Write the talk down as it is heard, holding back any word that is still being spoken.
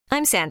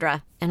I'm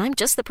Sandra, and I'm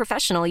just the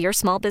professional your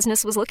small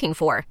business was looking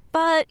for.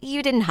 But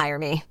you didn't hire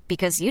me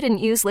because you didn't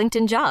use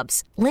LinkedIn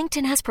Jobs.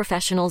 LinkedIn has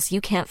professionals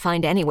you can't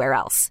find anywhere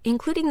else,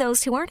 including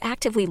those who aren't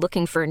actively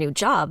looking for a new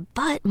job,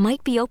 but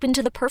might be open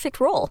to the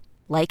perfect role,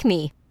 like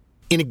me.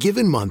 In a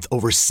given month,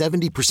 over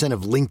 70%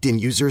 of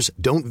LinkedIn users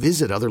don't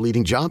visit other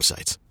leading job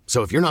sites.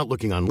 So if you're not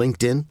looking on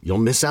LinkedIn, you'll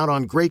miss out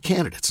on great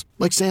candidates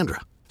like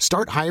Sandra.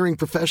 Start hiring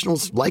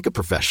professionals like a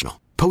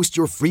professional. Post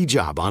your free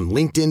job on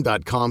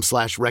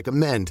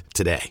linkedin.com/recommend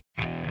today.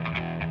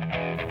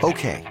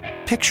 Okay,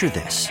 picture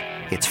this.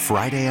 It's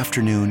Friday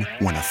afternoon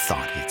when a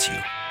thought hits you.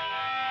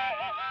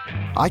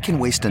 I can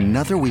waste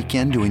another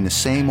weekend doing the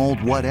same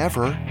old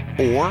whatever,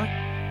 or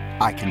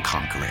I can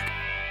conquer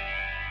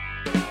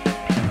it.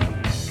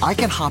 I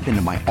can hop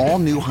into my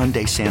all-new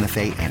Hyundai Santa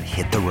Fe and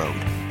hit the road.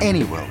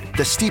 Any road.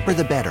 The steeper,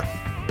 the better.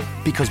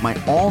 Because my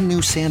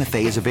all-new Santa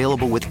Fe is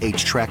available with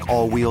H-Track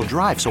all-wheel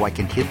drive, so I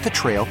can hit the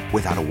trail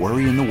without a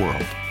worry in the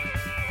world.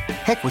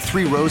 Heck, with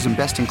 3 rows and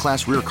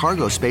best-in-class rear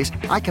cargo space,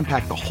 I can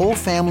pack the whole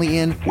family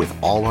in with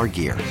all our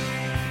gear.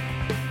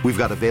 We've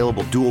got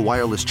available dual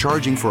wireless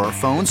charging for our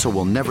phones, so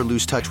we'll never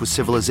lose touch with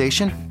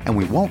civilization, and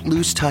we won't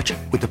lose touch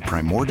with the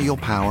primordial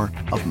power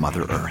of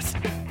Mother Earth.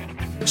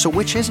 So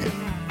which is it?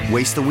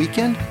 Waste the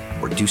weekend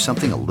or do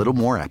something a little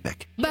more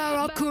epic?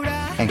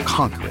 And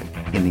conquer it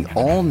in the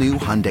all-new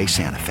Hyundai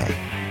Santa Fe.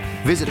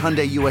 Visit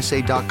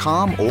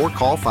HyundaiUSA.com or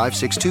call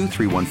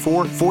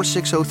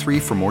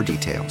 562-314-4603 for more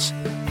details.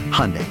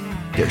 Hyundai,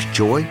 there's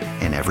joy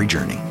in every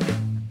journey.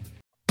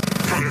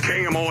 From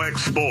KMOX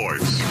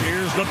Sports.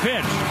 Here's the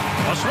pitch.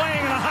 A swing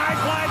and a high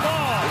fly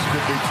ball. This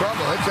could be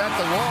trouble. It's at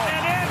the wall.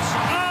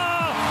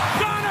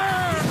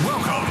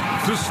 Welcome And it's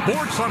a gunner! to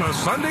Sports on a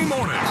Sunday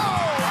morning.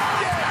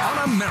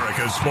 On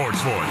America's Sports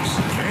Voice,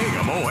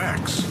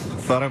 KMOX.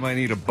 Thought I might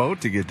need a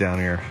boat to get down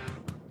here.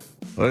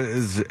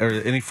 Is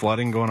there any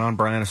flooding going on,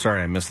 Brian?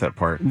 Sorry, I missed that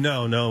part.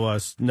 No,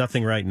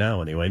 nothing right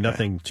now anyway.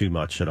 Nothing too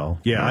much at all.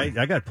 Yeah,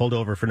 I got pulled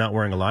over for not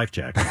wearing a life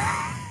jacket.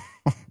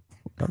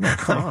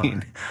 I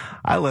mean,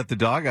 I let the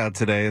dog out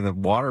today, and the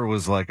water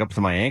was like up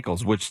to my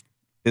ankles, which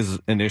is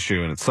an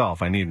issue in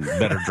itself. I need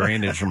better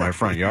drainage from my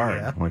front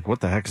yard. Yeah. I'm like,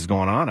 what the heck is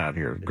going on out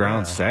here?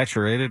 Ground's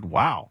saturated.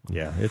 Wow.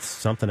 Yeah, it's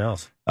something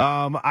else.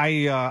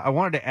 I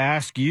wanted to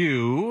ask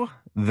you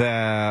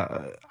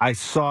that I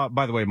saw,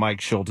 by the way,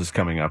 Mike Schultz is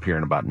coming up here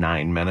in about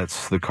 9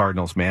 minutes, the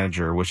Cardinals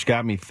manager, which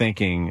got me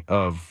thinking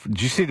of,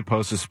 did you see the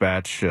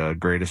Post-Dispatch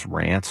greatest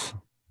rants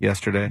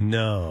yesterday?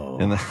 No.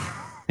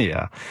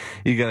 Yeah,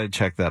 you got to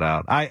check that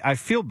out. I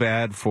feel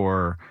bad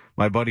for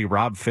my buddy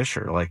Rob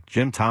Fisher, like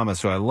Jim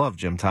Thomas, who I love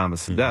Jim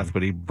Thomas to death,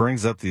 but he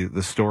brings up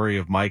the story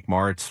of Mike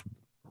Martz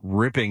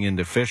ripping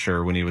into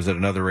Fisher when he was at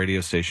another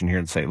radio station here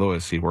in St.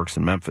 Louis. He works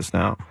in Memphis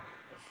now.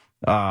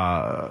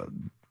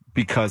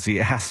 Because he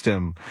asked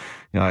him,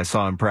 I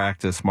saw him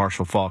practice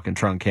Marshall Faulk and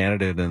Trunk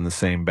Candidate in the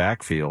same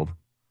backfield.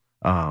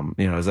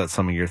 Is that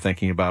something you're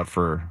thinking about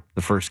for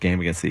the first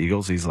game against the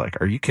Eagles? He's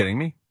like, are you kidding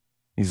me?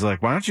 He's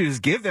like, why don't you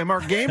just give them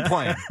our game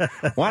plan?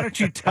 Why don't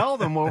you tell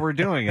them what we're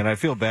doing? And I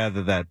feel bad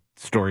that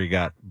story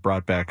got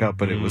brought back up,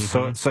 but it was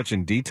such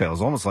in detail. It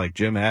was almost like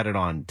Jim had it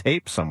on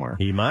tape somewhere.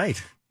 He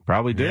might.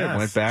 Probably did. Yes,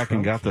 went back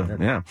and got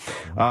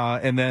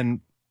and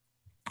then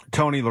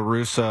Tony La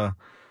Russa,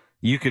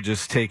 you could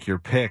just take your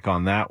pick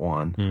on that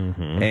one.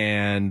 Mm-hmm.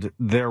 And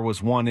there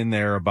was one in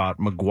there about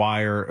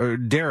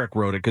McGuire. Derek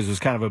wrote it because it was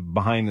kind of a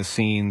behind the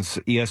scenes.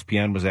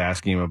 ESPN was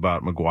asking him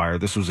about McGuire.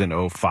 This was in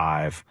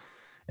 2005.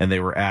 And they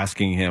were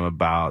asking him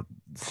about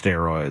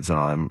steroids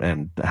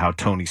and how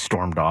Tony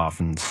stormed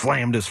off and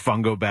slammed his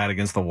fungo bat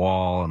against the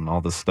wall and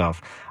all this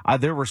stuff.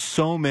 There were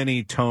so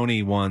many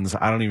Tony ones,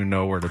 I don't even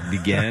know where to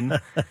begin.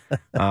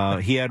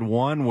 He had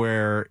one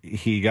where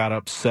he got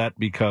upset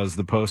because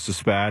the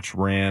Post-Dispatch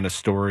ran a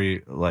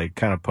story like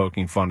kind of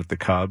poking fun at the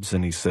Cubs,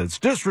 and he said, it's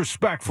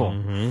disrespectful.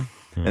 Mm-hmm.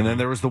 And then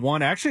there was the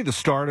one, actually the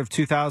start of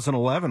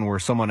 2011, where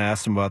someone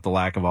asked him about the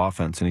lack of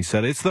offense, and he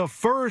said, it's the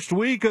first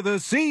week of the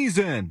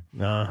season.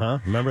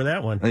 Remember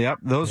that one? Yep.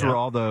 Those were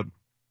all the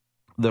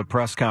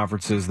press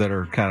conferences that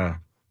are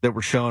that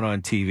were shown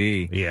on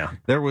TV. Yeah.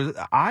 There was,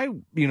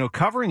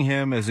 covering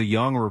him as a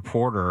young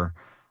reporter,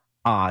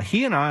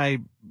 he and I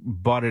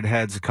butted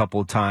heads a couple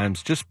of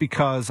times just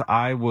because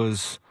I'm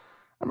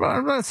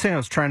not saying I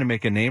was trying to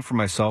make a name for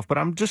myself, but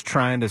I'm just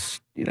trying to,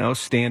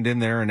 stand in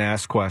there and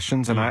ask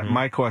questions. And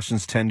my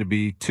questions tend to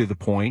be to the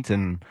point.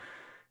 And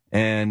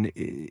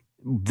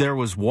there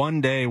was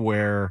one day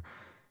where,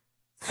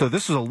 so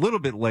this was a little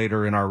bit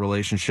later in our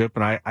relationship,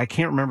 and I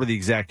can't remember the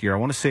exact year. I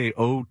want to say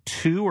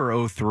 2002 or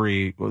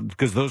 2003,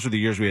 because those are the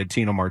years we had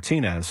Tino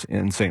Martinez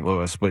in St.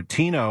 Louis. But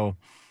Tino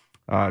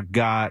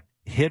got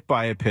hit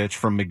by a pitch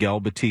from Miguel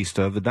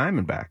Batista of the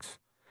Diamondbacks.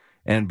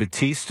 And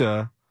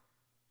Batista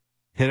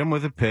hit him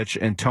with a pitch,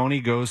 and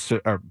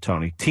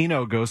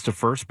Tino goes to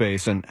first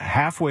base, and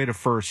halfway to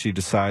first, he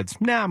decides,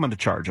 I'm going to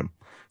charge him.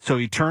 So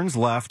he turns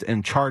left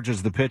and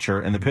charges the pitcher,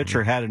 and the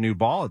pitcher had a new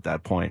ball at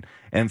that point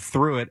and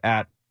threw it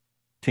at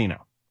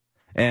Tino.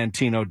 And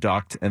Tino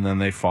ducked, and then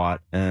they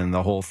fought, and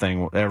the whole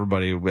thing,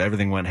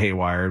 everything went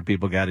haywire.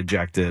 People got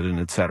ejected, and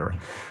et cetera.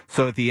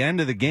 So at the end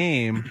of the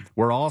game,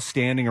 we're all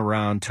standing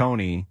around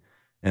Tony,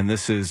 and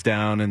this is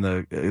down in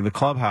the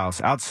clubhouse,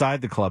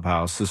 outside the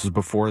clubhouse. This is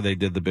before they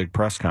did the big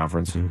press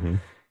conference. Mm-hmm.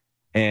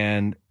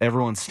 And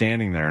everyone's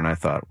standing there, and I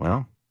thought,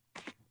 well,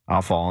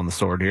 I'll fall on the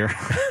sword here.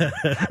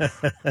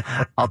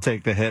 I'll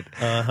take the hit.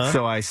 Uh-huh.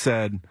 So I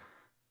said,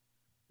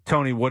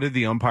 Tony, what did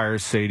the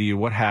umpires say to you?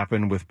 What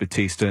happened with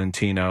Batista and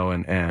Tino,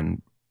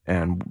 and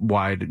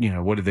why?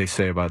 What did they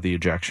say about the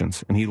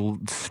ejections? And he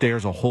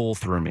stares a hole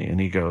through me,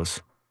 and he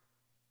goes,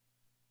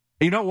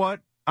 "You know what?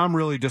 I'm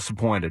really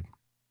disappointed.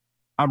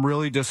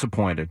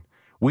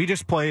 We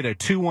just played a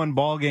 2-1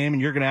 ball game,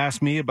 and you're going to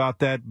ask me about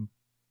that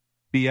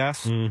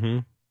BS?" Mm-hmm.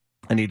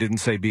 And he didn't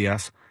say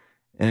BS.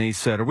 And he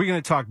said, "Are we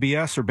going to talk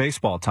BS or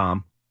baseball,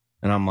 Tom?"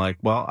 And I'm like,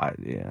 "Well,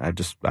 I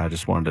just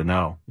wanted to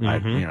know.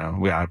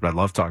 Mm-hmm. I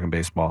love talking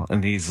baseball."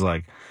 And he's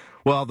like,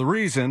 "Well, the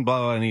reason, blah,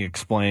 blah," and he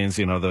explains,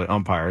 the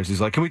umpires. He's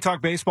like, "Can we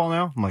talk baseball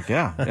now?" I'm like,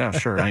 yeah,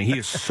 sure. And he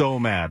is so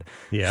mad.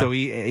 Yeah. So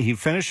he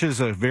finishes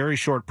a very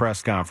short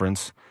press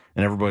conference,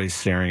 and everybody's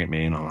staring at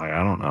me, and I'm like,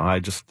 I don't know.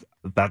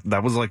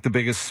 That was like the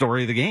biggest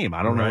story of the game.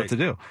 I don't know what to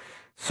do.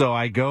 So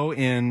I go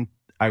in.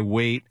 I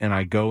wait, and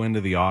I go into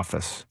the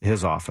office,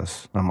 his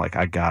office. I'm like,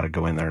 I got to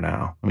go in there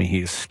now. I mean,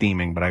 he is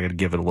steaming, but I got to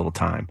give it a little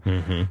time.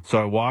 Mm-hmm.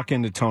 So I walk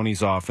into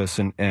Tony's office,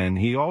 and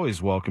he always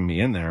welcomed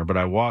me in there, but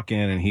I walk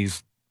in, and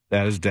he's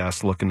at his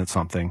desk looking at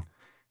something,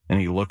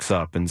 and he looks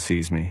up and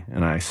sees me,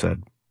 and I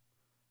said,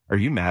 "Are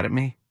you mad at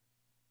me?"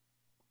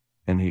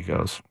 And he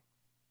goes,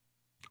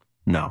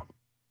 "No."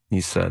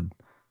 He said,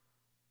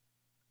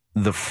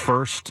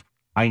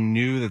 I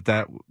knew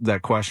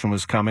that question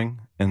was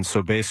coming, and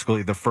so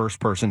basically the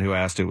first person who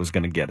asked it was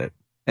going to get it.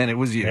 And it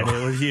was you.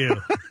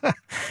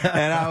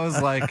 And I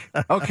was like,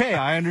 okay,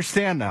 I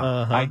understand now.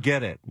 Uh-huh. I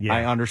get it. Yeah.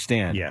 I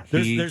understand. Yeah,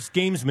 there's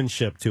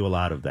gamesmanship to a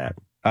lot of that.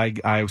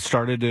 I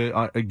started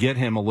to get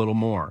him a little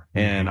more,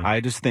 and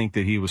I just think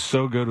that he was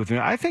so good with me.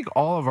 I think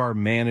all of our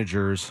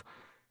managers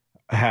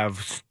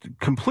have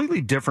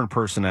completely different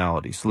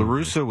personalities. La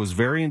Russa was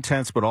very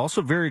intense, but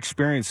also very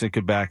experienced and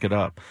could back it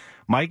up.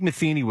 Mike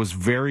Matheny was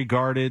very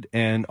guarded,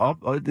 and up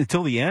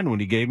until the end, when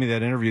he gave me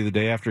that interview the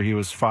day after he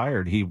was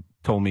fired, he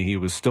told me he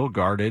was still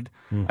guarded.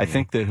 Mm-hmm. I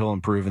think that he'll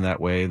improve in that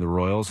way, the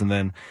Royals. And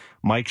then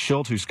Mike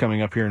Schilt, who's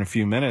coming up here in a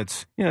few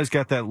minutes, he's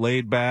got that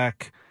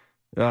laid-back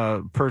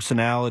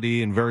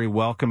personality and very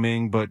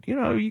welcoming, but,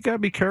 you got to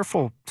be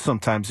careful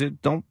sometimes.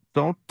 Don't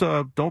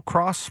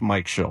cross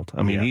Mike Schilt.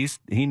 I mean,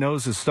 he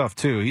knows his stuff,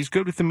 too. He's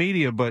good with the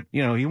media, but,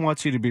 he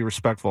wants you to be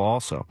respectful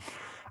also.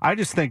 I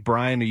just think,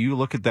 Brian, you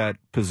look at that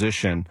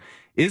position.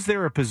 Is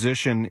there a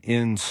position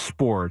in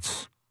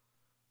sports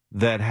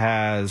that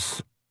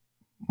has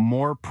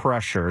more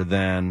pressure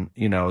than,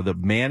 the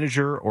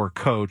manager or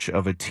coach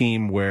of a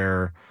team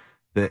where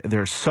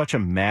there's such a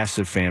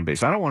massive fan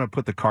base? I don't want to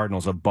put the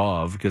Cardinals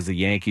above because the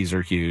Yankees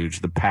are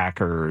huge, the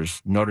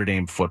Packers, Notre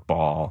Dame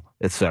football,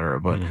 et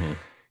cetera. But you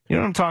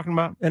know what I'm talking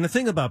about? And the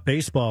thing about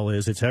baseball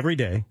is it's every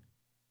day,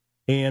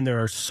 and there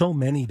are so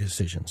many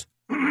decisions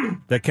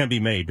that can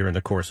be made during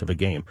the course of a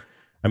game.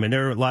 I mean,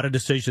 there are a lot of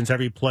decisions.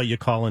 Every play you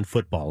call in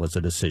football is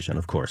a decision,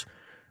 of course.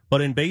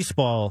 But in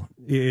baseball,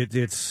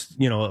 it's,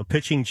 a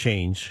pitching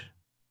change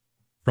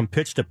from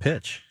pitch to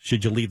pitch.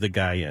 Should you leave the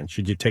guy in?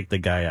 Should you take the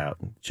guy out?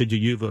 Should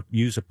you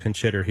use a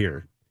pinch hitter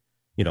here?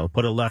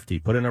 Put a lefty,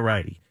 put in a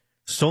righty.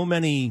 So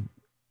many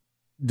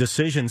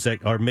decisions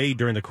that are made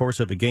during the course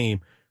of a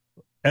game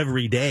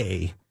every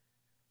day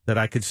that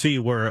I could see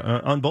were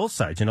on both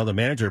sides. The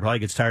manager probably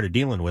gets tired of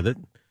dealing with it.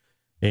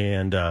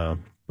 And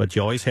but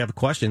you always have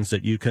questions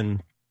that you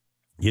can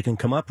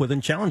come up with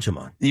and challenge them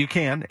on. You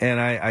can, and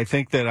I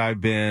think that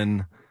I've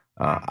been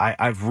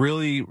I've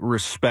really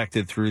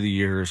respected through the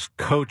years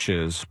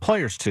coaches,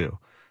 players too,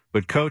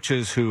 but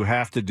coaches who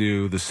have to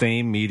do the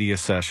same media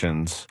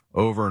sessions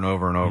over and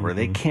over and over. Mm-hmm.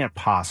 They can't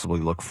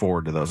possibly look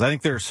forward to those. I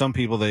think there are some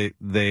people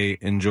they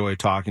enjoy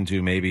talking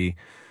to maybe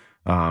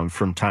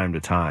from time to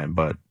time,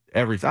 but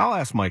I'll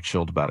ask Mike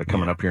Schilt about it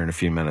coming up here in a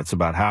few minutes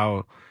about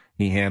how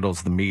he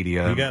handles the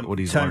media. You got what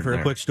he's time learned for a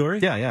there. quick story?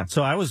 Yeah.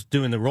 So I was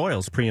doing the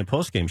Royals pre- and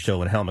post-game show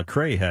when Hal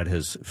McRae had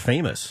his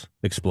famous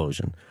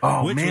explosion.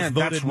 Oh, which man,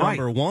 was voted that's right.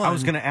 number one I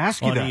was going to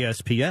ask you on that.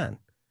 ESPN.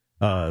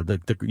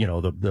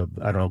 The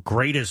I don't know,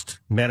 greatest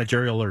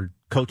managerial or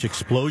coach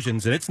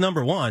explosions, and it's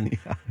number one.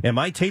 Yeah. And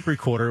my tape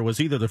recorder was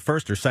either the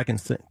first or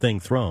second thing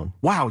thrown.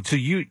 Wow. So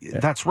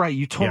that's right.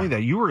 You told me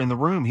that. You were in the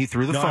room. He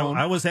threw the phone.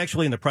 I was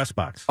actually in the press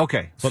box.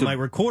 Okay. But my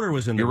recorder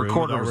was in the room.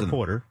 Your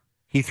recorder.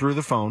 He threw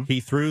the phone. He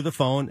threw the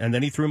phone, and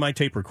then he threw my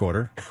tape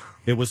recorder.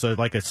 It was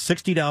like a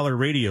 $60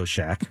 Radio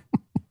Shack,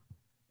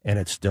 and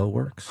it still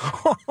works.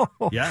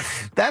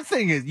 Yes. That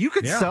thing is, you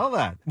could sell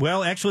that.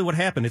 Well, actually, what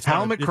happened, it's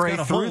got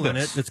a hole in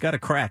it. It's got a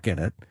crack in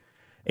it.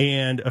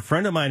 And a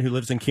friend of mine who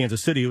lives in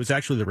Kansas City, who was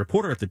actually the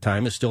reporter at the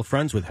time, is still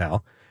friends with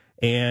Hal.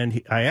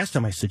 And I asked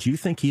him, I said, "Do you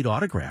think he'd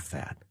autograph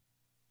that?"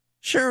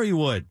 Sure he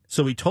would.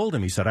 So he told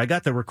him, he said, I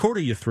got the recorder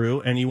you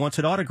threw, and he wants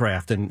it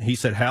autographed. And he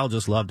said, Hal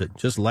just loved it,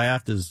 just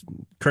laughed as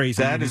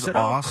crazy. That is said,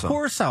 awesome. Of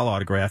course I'll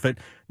autograph it.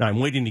 Now I'm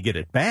waiting to get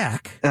it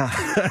back.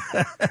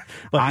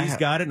 But he's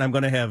got it, and I'm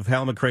going to have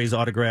Hal McRae's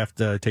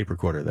autographed tape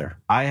recorder there.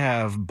 I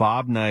have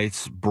Bob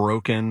Knight's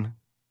broken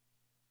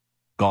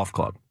golf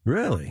club.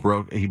 Really?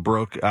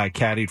 I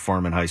caddied for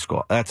him in high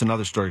school. That's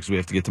another story because we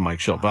have to get to Mike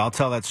Schilt. But I'll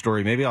tell that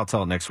story. Maybe I'll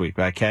tell it next week.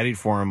 But I caddied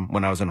for him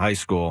when I was in high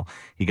school.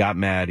 He got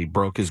mad. He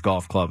broke his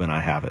golf club, and I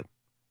have it.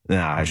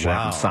 I should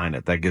have him sign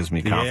it. That gives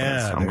me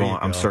confidence. Yeah,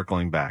 I'm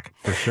circling back.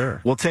 For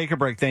sure. We'll take a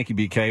break. Thank you,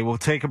 BK. We'll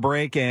take a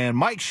break, and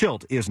Mike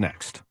Schilt is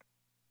next.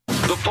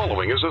 The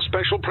following is a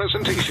special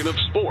presentation of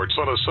sports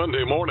on a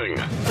Sunday morning.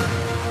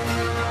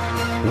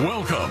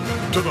 Welcome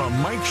to the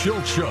Mike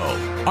Schilt Show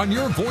on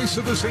your voice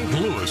of the St.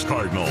 Louis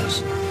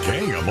Cardinals,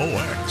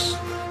 KMOX.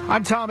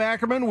 I'm Tom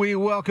Ackerman. We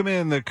welcome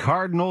in the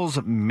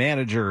Cardinals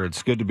manager.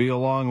 It's good to be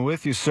along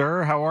with you,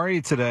 sir. How are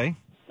you today?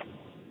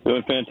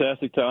 Doing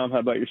fantastic, Tom. How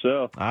about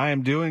yourself? I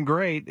am doing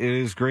great. It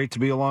is great to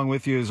be along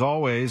with you as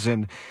always,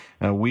 and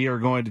we are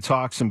going to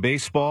talk some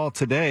baseball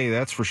today,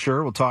 that's for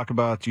sure. We'll talk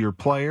about your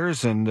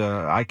players, and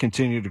I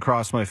continue to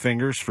cross my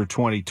fingers for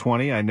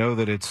 2020. I know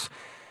that it's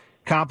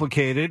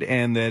complicated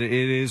and that it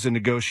is a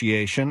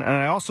negotiation, and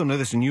I also know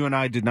this, and you and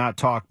I did not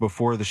talk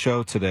before the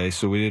show today,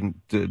 so we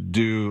didn't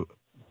do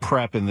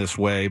prep in this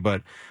way,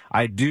 but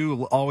I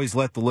do always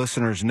let the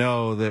listeners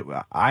know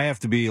that I have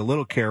to be a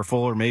little careful,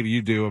 or maybe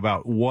you do,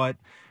 about what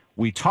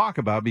we talk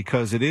about,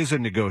 because it is a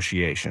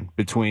negotiation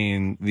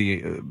between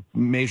the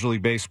Major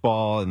League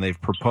Baseball, and they've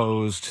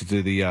proposed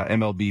to the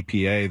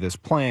MLBPA this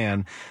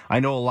plan. I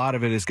know a lot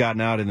of it has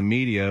gotten out in the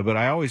media, but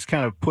I always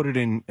kind of put it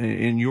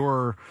in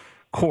your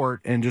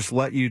court and just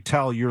let you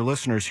tell your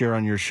listeners here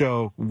on your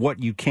show what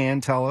you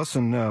can tell us,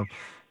 and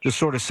just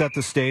sort of set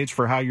the stage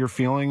for how you're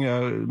feeling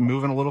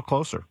moving a little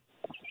closer.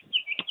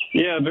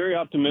 Yeah, very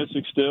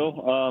optimistic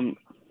still.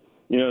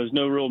 There's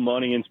no real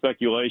money in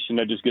speculation.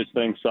 That just gets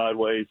things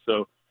sideways.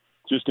 So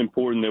just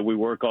important that we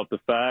work off the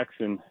facts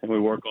and we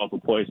work off a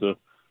place of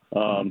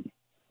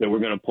that we're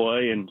going to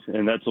play, and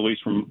that's at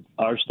least from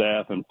our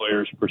staff and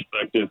players'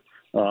 perspective.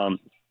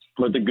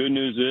 But the good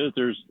news is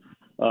there's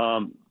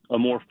a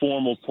more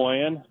formal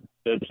plan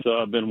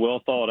that's been well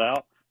thought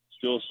out.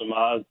 Still some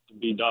I's to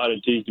be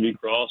dotted, T's to be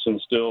crossed, and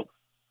still,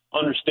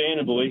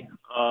 understandably,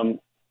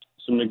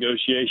 some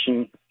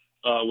negotiation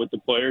with the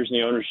players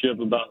and the ownership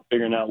about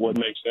figuring out what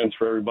makes sense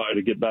for everybody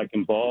to get back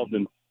involved.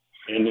 And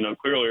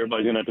clearly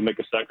everybody's going to have to make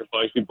a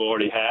sacrifice. People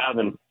already have,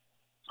 and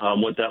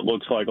what that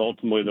looks like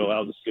ultimately to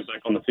allow us to get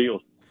back on the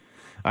field.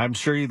 I'm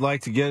sure you'd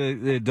like to get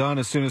it done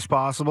as soon as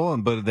possible,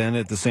 but then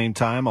at the same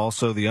time,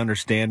 also the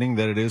understanding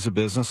that it is a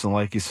business, and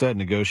like you said,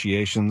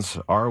 negotiations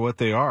are what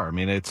they are. I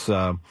mean, it's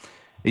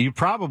you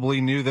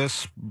probably knew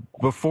this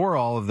before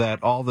all of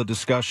that, all the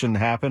discussion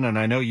happened, and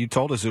I know you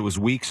told us it was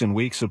weeks and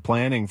weeks of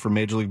planning for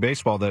Major League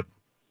Baseball, that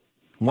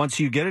once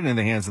you get it in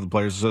the hands of the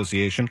Players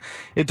Association,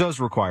 it does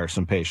require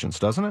some patience,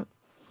 doesn't it?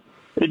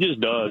 It just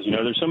does.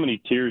 There's so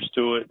many tiers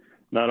to it,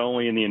 not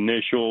only in the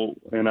initial,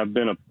 and I've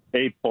been a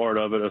part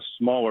of it, a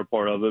smaller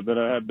part of it, but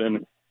I have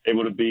been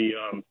able to be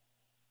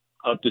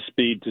up to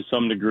speed to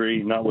some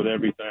degree, not with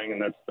everything,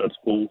 and that's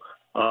cool.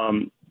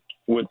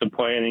 With the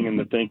planning and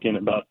the thinking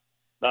about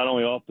not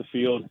only off the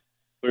field,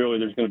 clearly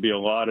there's going to be a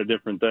lot of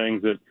different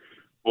things that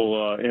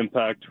will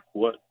impact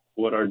what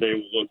our day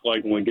will look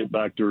like when we get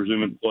back to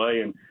resuming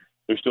play, and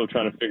they're still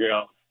trying to figure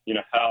out,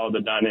 how the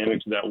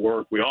dynamics of that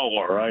work. We all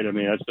are, right? I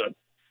mean, that's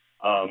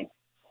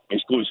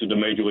exclusive to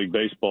Major League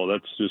Baseball.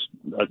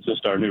 That's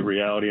just our new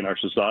reality in our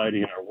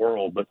society and our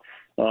world. But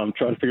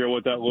trying to figure out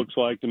what that looks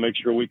like to make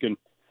sure we can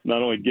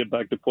not only get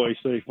back to play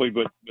safely,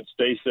 but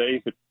stay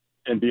safe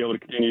and be able to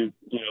continue,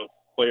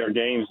 play our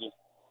games.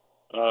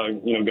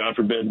 God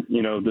forbid,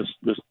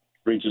 this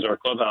reaches our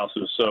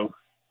clubhouses. So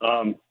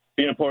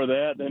being a part of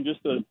that, then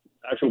just the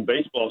actual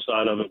baseball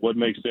side of it, what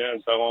makes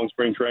sense, how long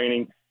spring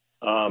training,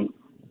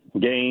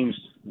 games,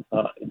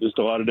 just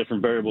a lot of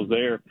different variables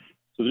there.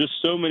 So there's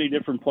just so many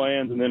different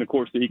plans. And then, of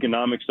course, the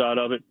economic side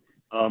of it,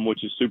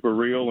 which is super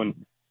real, and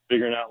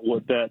figuring out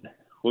what that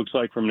looks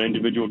like from an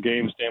individual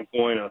game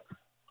standpoint, a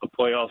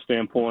playoff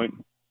standpoint.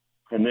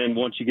 And then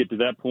once you get to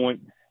that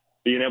point,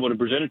 being able to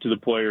present it to the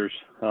players.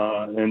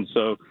 And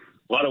so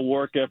a lot of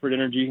work, effort,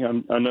 energy,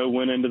 I know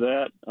went into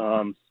that.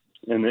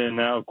 And then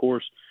now, of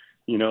course,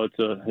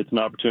 it's an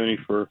opportunity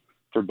for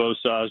both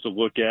sides to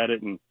look at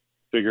it and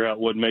figure out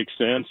what makes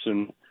sense.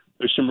 And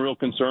there's some real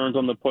concerns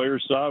on the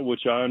players' side,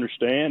 which I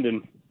understand.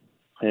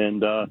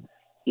 And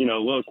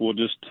look, we'll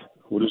just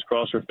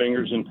cross our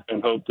fingers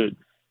and hope that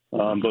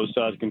both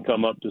sides can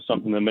come up to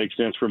something that makes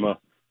sense from a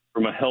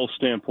health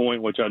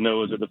standpoint, which I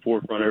know is at the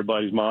forefront of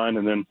everybody's mind,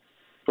 and then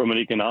from an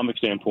economic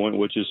standpoint,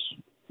 which is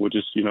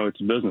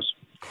it's a business.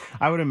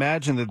 I would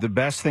imagine that the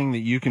best thing that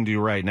you can do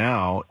right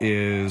now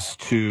is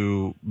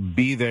to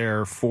be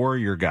there for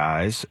your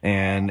guys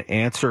and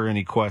answer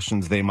any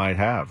questions they might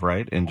have,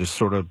 right? And just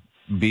sort of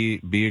be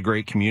a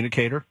great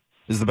communicator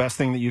is the best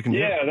thing that you can do.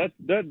 Yeah,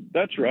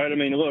 that's right. I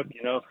mean, look,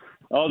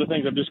 all the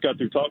things I've just got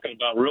through talking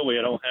about, really,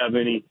 I don't have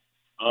any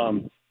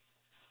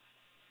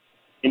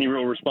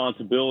real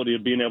responsibility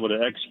of being able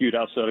to execute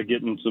outside of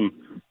getting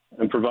some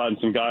and providing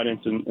some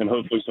guidance and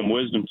hopefully some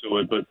wisdom to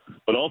it.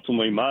 But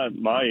ultimately,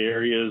 my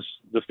area is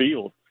the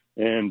field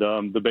and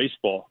the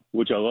baseball,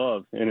 which I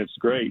love, and it's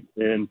great.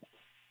 And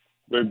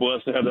very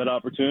blessed to have that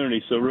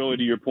opportunity. So really,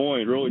 to your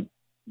point, really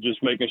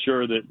just making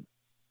sure that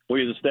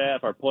we as a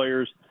staff, our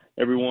players,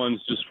 everyone's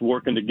just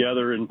working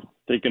together and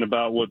thinking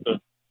about what the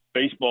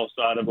baseball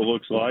side of it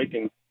looks like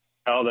and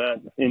how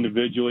that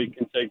individually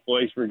can take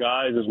place for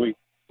guys as we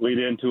lead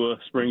into a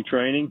spring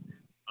training,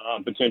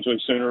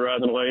 potentially sooner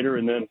rather than later,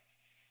 and then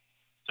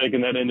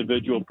taking that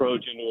individual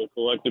approach into a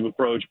collective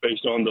approach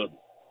based on the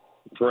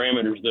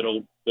parameters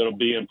that'll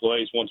be in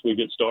place once we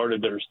get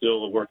started that are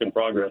still a work in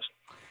progress.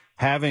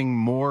 Having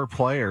more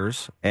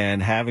players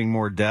and having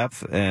more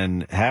depth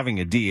and having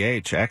a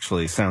DH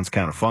actually sounds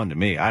kind of fun to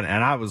me.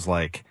 I was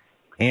like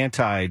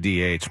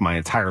anti-DH my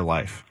entire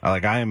life.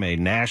 I am a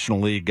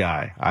National League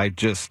guy.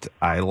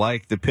 I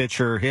like the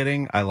pitcher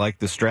hitting. I like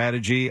the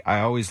strategy.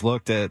 I always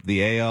looked at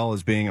the AL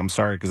as being, I'm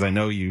sorry because I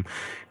know you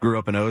grew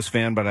up an O's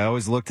fan, but I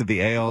always looked at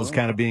the AL as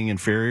kind of being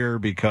inferior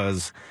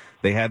because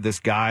they had this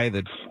guy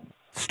that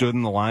stood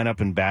in the lineup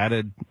and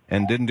batted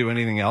and didn't do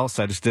anything else.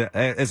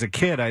 As a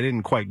kid, I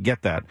didn't quite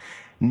get that.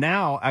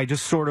 Now I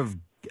just sort of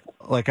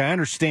I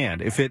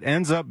understand if it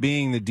ends up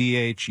being the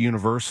DH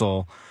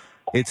universal,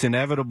 it's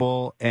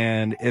inevitable,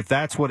 and if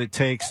that's what it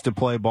takes to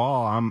play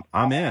ball,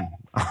 I'm in.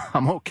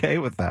 I'm okay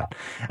with that.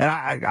 And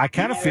I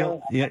kind of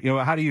feel,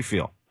 how do you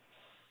feel?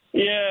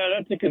 Yeah,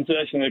 that's a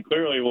concession that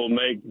clearly will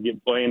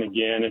get playing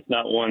again. It's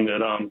not one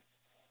that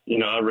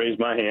I raised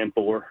my hand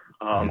for.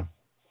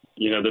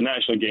 The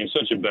national game is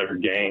such a better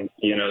game.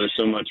 There's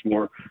so much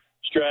more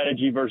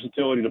strategy,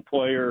 versatility to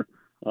player,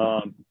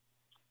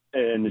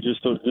 and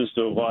just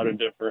a lot of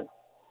different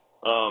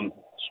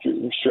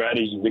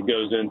strategies that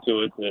goes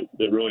into it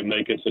that really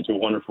make it such a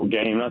wonderful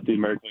game. Not the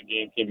American League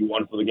game can be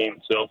wonderful. The game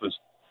itself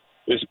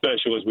is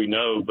special, as we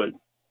know, but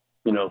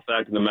the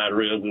fact of the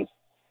matter is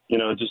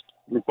it just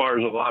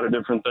requires a lot of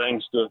different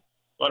things, a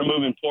lot of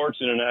moving parts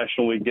in a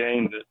National League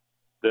game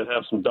that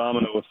have some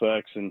domino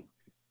effects, and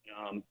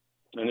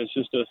it's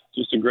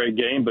just a great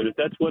game. But if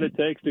that's what it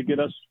takes to get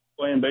us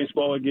playing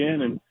baseball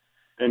again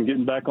and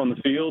getting back on the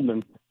field,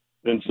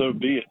 then so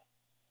be it.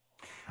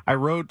 I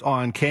wrote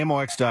on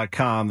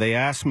KMOX.com, they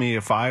asked me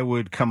if I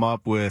would come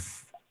up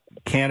with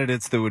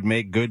candidates that would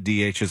make good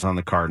DHs on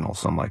the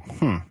Cardinals. I'm like,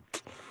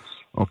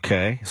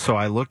 okay. So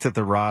I looked at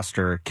the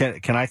roster.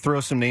 Can I throw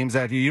some names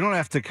at you? You don't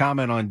have to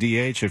comment on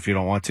DH if you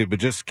don't want to, but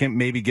just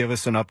maybe give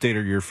us an update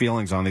or your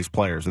feelings on these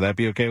players. Would that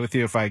be okay with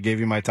you if I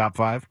gave you my top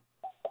 5?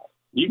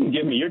 You can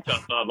give me your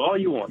top 5 all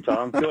you want,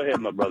 Tom. Go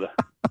ahead, my brother.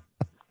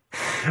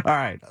 All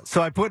right.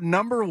 So I put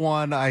number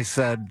 1, I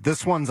said,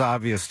 this one's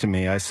obvious to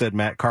me. I said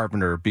Matt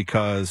Carpenter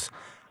because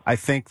I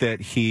think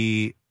that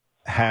he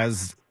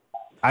has,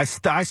 I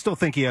still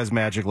think he has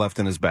magic left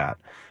in his bat.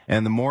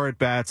 And the more at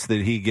bats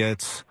that he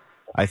gets,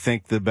 I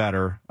think the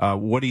better.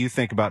 What do you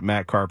think about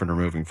Matt Carpenter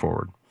moving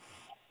forward?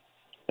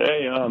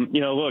 Hey,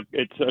 look,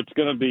 it's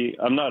going to be,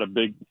 I'm not a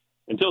big,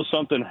 until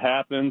something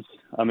happens,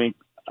 I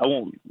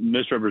won't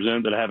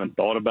misrepresent that I haven't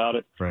thought about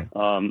it. Right.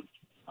 I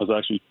was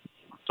actually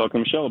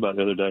talking to Michelle about it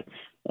the other day.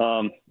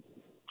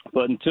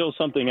 But until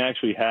something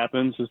actually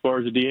happens as far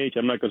as the DH,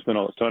 I'm not going to spend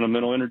a ton of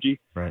mental energy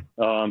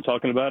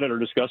talking about it or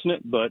discussing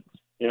it. But,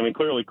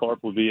 clearly Carp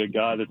would be a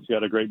guy that's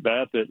got a great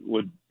bat that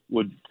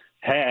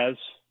has,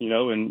 in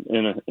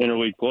an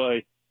interleague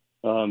play,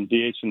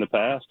 DH in the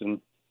past, and,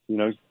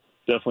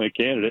 definitely a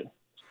candidate.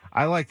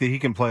 I like that he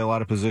can play a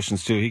lot of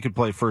positions, too. He could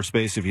play first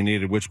base if you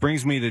needed, which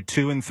brings me to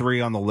 2 and 3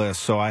 on the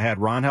list. So I had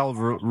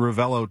Rangel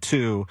Ravelo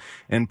 2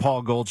 and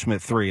Paul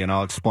Goldschmidt 3, and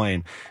I'll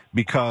explain.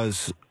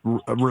 Because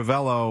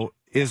Ravelo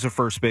is a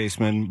first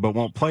baseman, but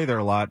won't play there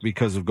a lot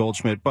because of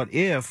Goldschmidt. But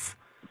if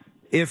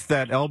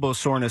that elbow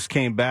soreness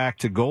came back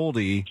to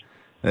Goldie,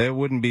 it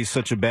wouldn't be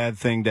such a bad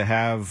thing to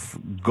have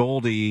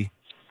Goldie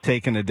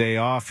taking a day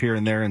off here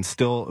and there and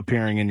still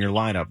appearing in your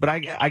lineup. But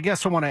I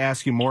guess I want to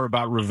ask you more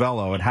about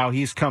Ravelo and how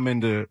he's come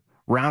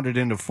rounded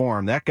into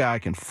form. That guy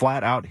can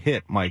flat out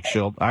hit, Mike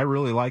Schild. I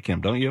really like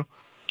him, don't you?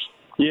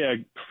 Yeah,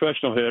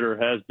 professional hitter,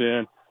 has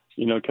been,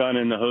 kind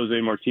of in the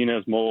Jose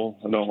Martinez mold.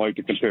 I don't like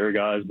to compare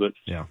guys, but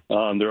yeah.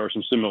 There are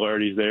some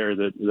similarities there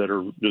that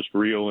are just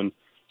real. And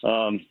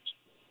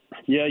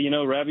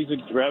Ravi's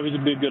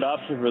a big good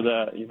option for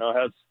that.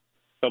 Has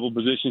a couple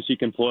positions he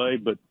can play,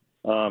 but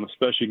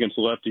especially against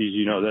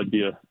lefties,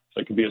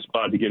 that could be a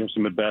spot to get him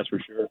some at bats for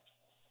sure.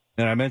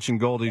 And I mentioned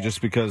Goldie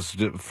just because,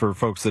 for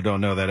folks that don't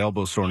know, that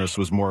elbow soreness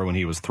was more when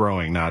he was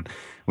throwing, not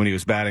when he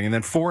was batting. And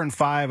then 4 and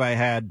 5, I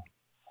had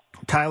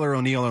Tyler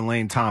O'Neill and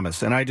Lane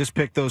Thomas. And I just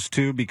picked those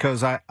two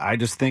because I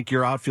just think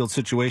your outfield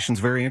situation is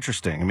very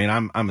interesting.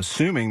 I'm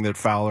assuming that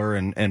Fowler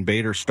and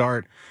Bader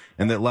start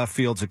and that left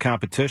field's a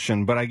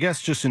competition. But I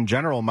guess just in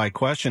general, my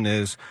question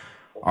is,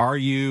 are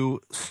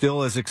you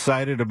still as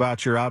excited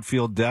about your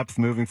outfield depth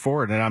moving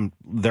forward? And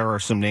there are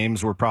some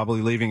names we're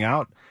probably leaving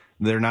out.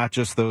 They're not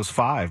just those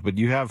 5, but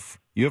you have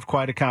you have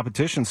quite a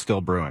competition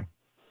still brewing.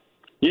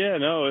 Yeah,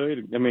 no,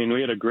 I mean,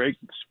 we had a great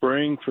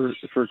spring for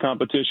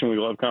competition. We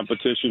love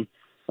competition.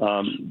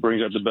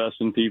 Brings out the best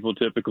in people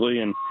typically.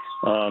 And,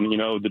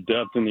 the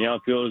depth in the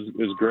outfield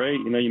is great.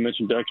 You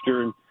mentioned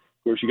Dexter, and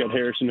of course you got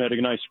Harrison had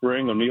a nice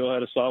spring. O'Neill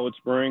had a solid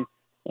spring.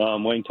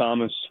 Wayne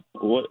Thomas,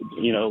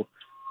 kind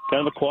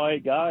of a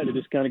quiet guy that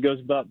just kind of goes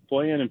about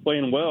playing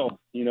well.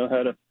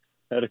 Had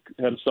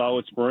a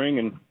solid spring,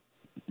 and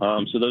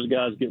so those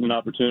guys getting an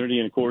opportunity,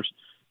 and of course,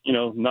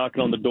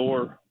 knocking on the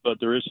door. But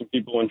there is some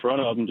people in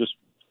front of them just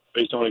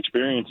based on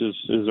experiences.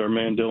 Is our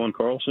man Dylan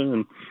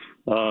Carlson,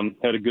 and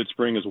had a good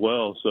spring as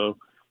well. So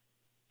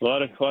a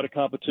lot of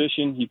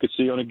competition. You could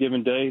see on a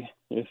given day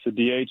if the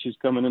DH is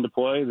coming into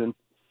play, then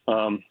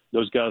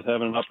those guys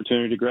having an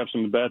opportunity to grab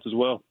some bats as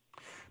well.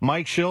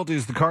 Mike Shildt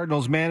is the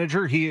Cardinals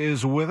manager. He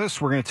is with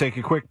us. We're going to take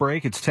a quick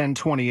break. It's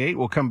 10:28.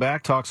 We'll come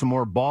back, talk some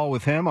more ball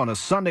with him on a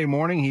Sunday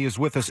morning. He is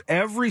with us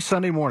every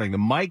Sunday morning, the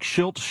Mike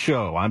Shildt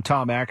Show. I'm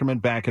Tom Ackerman,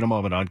 back in a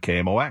moment on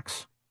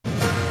KMOX.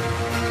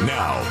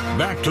 Now,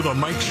 back to the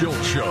Mike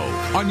Shildt Show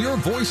on your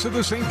voice of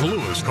the St.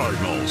 Louis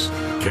Cardinals,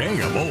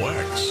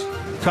 KMOX.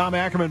 Tom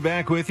Ackerman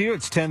back with you.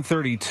 It's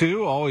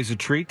 10:32. Always a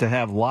treat to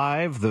have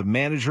live the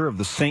manager of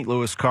the St.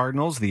 Louis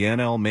Cardinals, the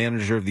NL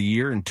Manager of the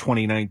Year in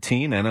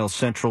 2019, NL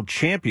Central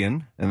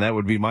champion, and that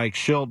would be Mike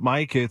Shildt.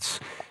 Mike, it's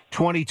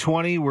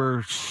 2020.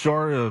 We're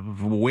sort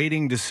of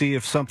waiting to see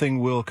if something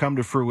will come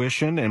to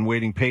fruition and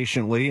waiting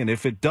patiently. And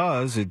if it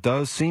does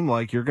seem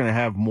like you're going to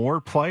have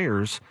more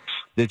players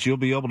that you'll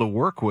be able to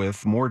work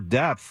with, more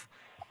depth.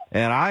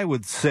 And I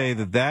would say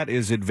that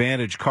is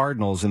advantage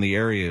Cardinals in the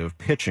area of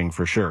pitching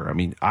for sure. I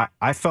mean,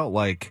 I felt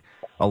like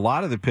a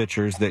lot of the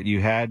pitchers that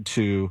you had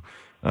to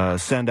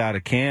send out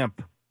of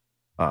camp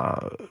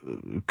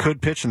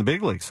could pitch in the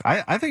big leagues.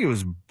 I think it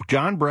was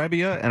John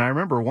Brebbia, and I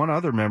remember one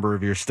other member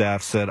of your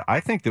staff said,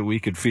 I think that we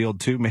could field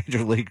 2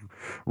 major league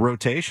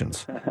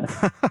rotations.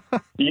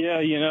 Yeah,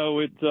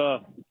 it's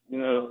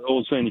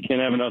old saying you can't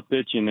have enough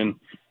pitching, and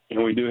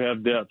we do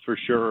have depth for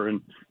sure.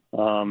 And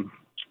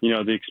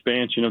the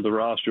expansion of the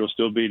roster will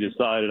still be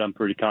decided. I'm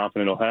pretty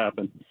confident it'll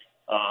happen.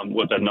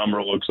 What that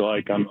number looks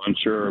like, I'm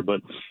unsure.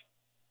 But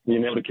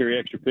being able to carry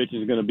extra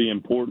pitches is going to be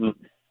important,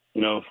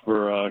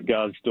 for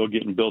guys still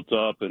getting built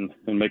up and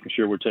making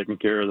sure we're taking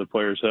care of the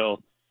players'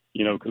 health,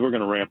 because we're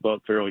going to ramp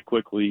up fairly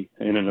quickly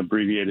in an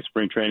abbreviated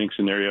spring training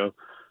scenario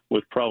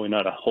with probably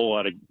not a whole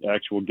lot of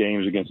actual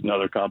games against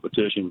another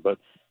competition. But,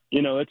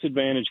 it's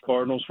advantage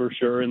Cardinals for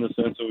sure in the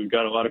sense that we've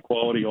got a lot of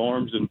quality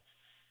arms. And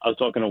I was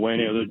talking to Wayne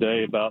the other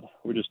day he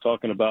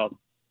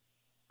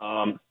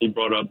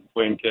brought up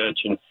Wayne Ketch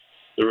and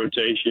the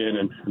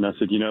rotation. And I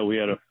said, we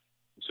had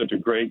such a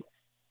great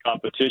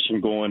competition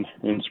going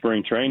in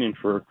spring training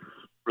for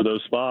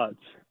those spots.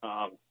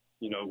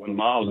 When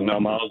Miles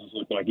is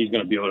looking like he's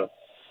going to be able to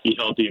be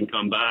healthy and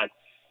come back.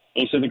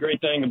 And he said the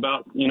great thing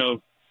about,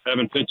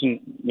 having pitching,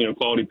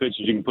 quality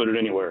pitches, you can put it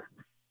anywhere.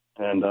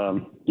 And,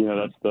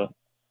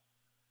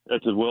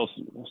 that's as well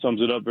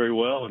sums it up very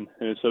well. And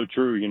it's so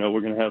true.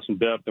 We're going to have some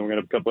depth, and we're going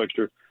to have a couple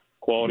extra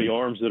quality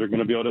arms that are going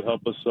to be able to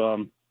help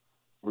us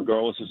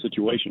regardless of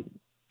situation.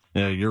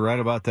 Yeah, you're right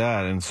about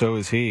that, and so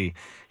is he.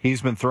 He's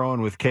been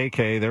throwing with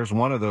KK. There's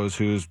one of those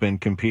who's been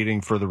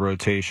competing for the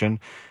rotation.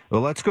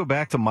 Well, let's go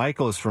back to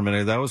Michaelis for a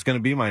minute. That was going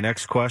to be my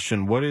next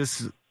question. What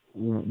is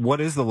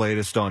the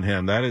latest on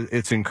him?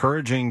 It's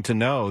encouraging to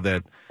know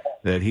that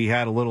he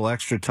had a little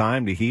extra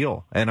time to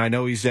heal, and I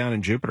know he's down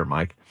in Jupiter,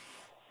 Mike.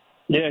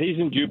 Yeah, he's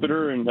in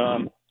Jupiter,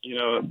 and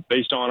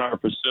based on our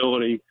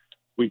facility,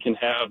 we can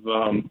have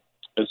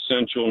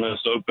essentialness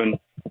open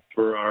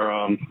for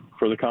our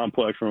for the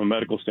complex from a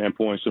medical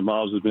standpoint. So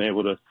Miles has been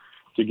able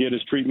to get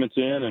his treatments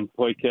in and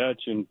play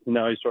catch, and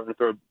now he's starting to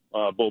throw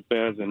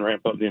bullpens and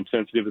ramp up the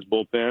intensity of his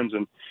bullpens,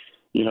 and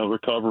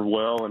recover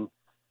well. And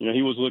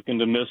he was looking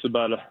to miss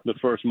about the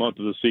first month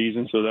of the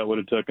season, so that would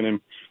have taken him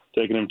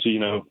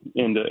to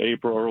into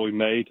April, early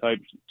May type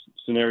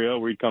scenario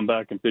where he'd come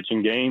back and pitch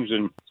in games,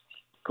 and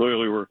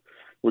clearly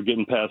we're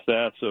getting past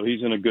that. So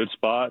he's in a good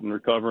spot and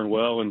recovering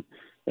well, and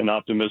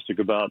optimistic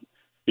about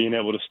being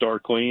able to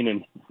start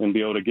clean and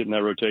be able to get in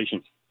that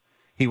rotation.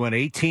 He went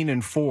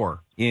 18-4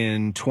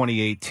 in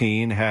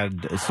 2018,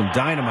 had some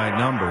dynamite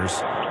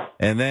numbers.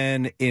 And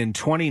then in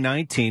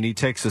 2019, he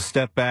takes a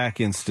step back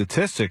in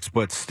statistics,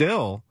 but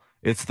still,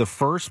 it's the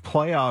first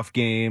playoff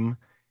game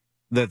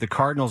that the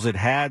Cardinals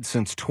had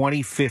since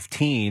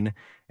 2015.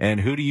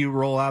 And who do you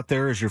roll out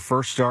there as your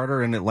first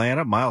starter in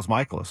Atlanta? Miles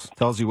Michaelis.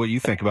 Tells you what you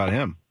think about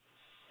him.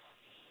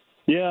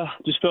 Yeah,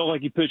 just felt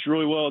like he pitched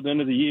really well at the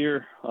end of the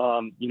year.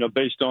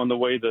 Based on the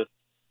way the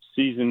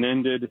season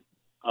ended,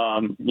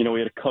 we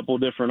had a couple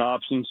different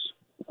options.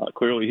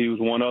 Clearly, he was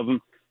one of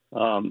them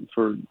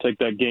for take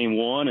that game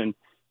one and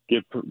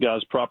give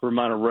guys proper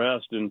amount of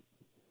rest. And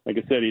like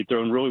I said, he'd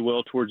thrown really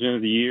well towards the end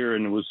of the year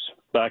and was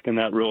back in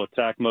that real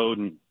attack mode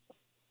and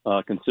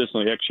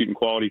consistently executing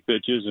quality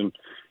pitches. And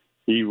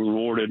he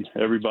rewarded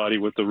everybody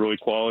with a really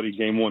quality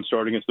game one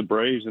start against the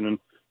Braves and then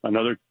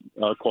another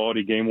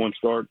quality game one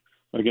start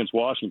against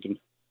Washington.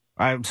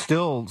 I'm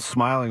still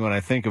smiling when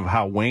I think of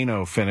how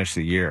Waino finished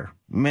the year.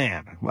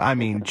 Man, I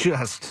mean,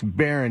 just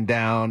bearing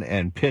down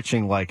and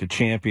pitching like a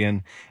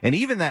champion. And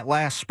even that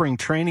last spring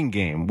training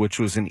game, which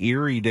was an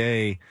eerie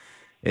day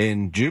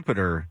in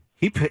Jupiter,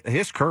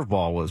 his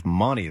curveball was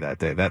money that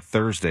day, that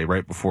Thursday,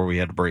 right before we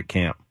had to break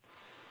camp.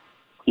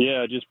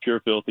 Yeah, just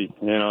pure filthy.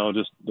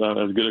 Just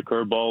as good a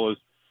curveball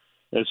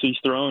as he's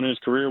thrown in his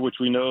career, which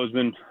we know has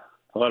been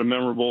a lot of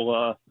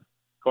memorable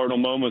Cardinal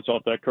moments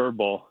off that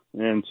curveball.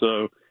 And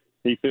so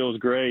he feels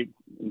great.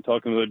 And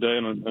talking the other day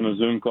on a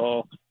Zoom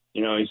call,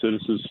 he said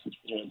this is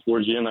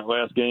towards the end of that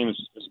last game as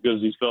good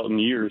as he's felt in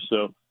years.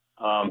 So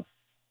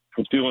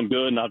he's feeling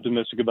good and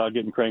optimistic about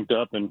getting cranked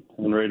up and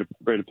ready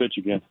to pitch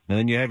again. And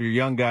then you have your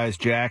young guys,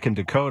 Jack and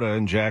Dakota,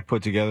 and Jack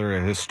put together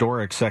a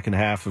historic second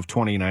half of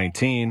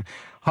 2019.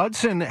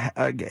 Hudson,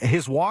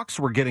 his walks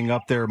were getting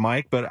up there,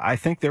 Mike, but I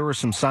think there were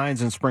some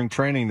signs in spring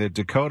training that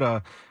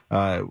Dakota,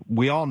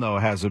 we all know,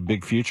 has a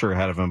big future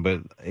ahead of him,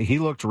 but he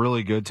looked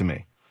really good to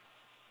me.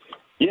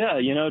 Yeah,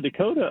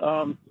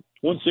 Dakota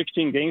won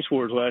 16 game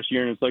scores last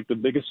year, and it's like the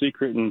biggest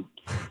secret in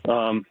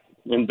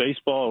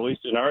baseball, at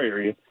least in our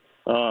area.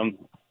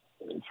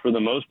 For the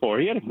most part,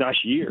 he had a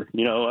nice year.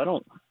 He got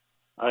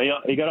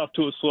off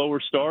to a slower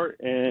start,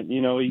 and he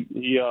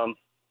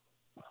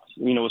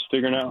was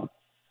figuring out,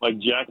 like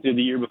Jack did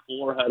the year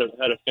before, how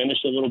to finish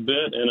a little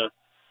bit, and a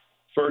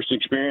first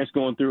experience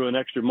going through an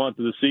extra month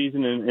of the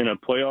season in a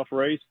playoff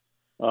race,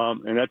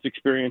 and that's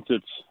experience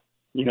that's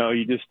you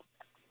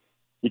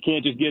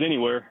can't just get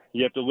anywhere.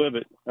 You have to live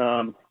it,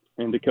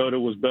 and Dakota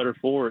was better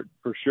for it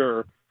for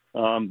sure.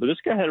 But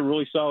this guy had a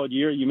really solid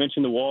year. You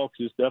mentioned the walks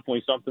is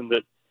definitely something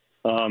that.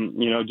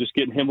 Just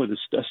getting him with his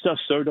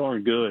stuff's so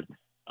darn good.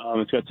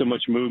 It's got so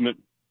much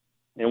movement.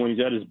 And when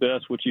he's at his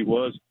best, which he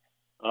was,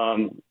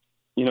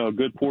 a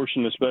good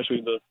portion,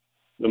 especially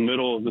the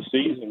middle of the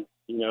season,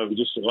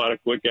 just a lot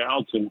of quick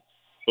outs and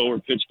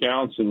forward pitch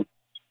counts.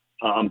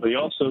 But he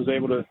also is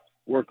able to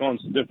work on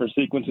some different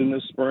sequences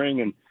this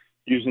spring and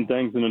using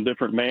things in a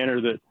different manner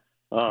that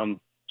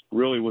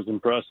really was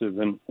impressive.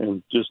 And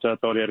just I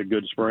thought he had a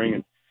good spring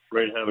and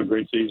ready to have a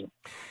great season.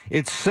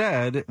 It's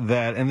said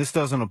that, and this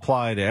doesn't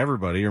apply to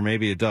everybody, or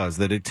maybe it does,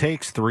 that it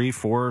takes 3,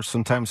 4,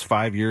 sometimes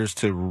 5 years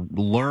to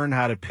learn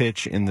how to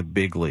pitch in the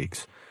big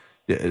leagues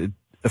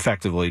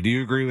effectively. Do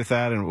you agree with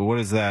that? And what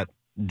does that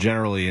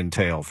generally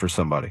entail for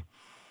somebody?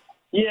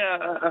 Yeah,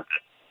 I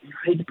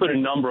hate to put a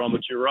number on,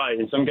 but you're right.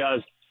 And some guys,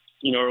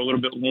 are a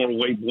little bit more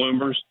late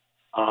bloomers.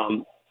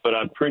 But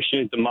I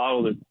appreciate the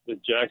model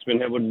that Jack's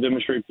been able to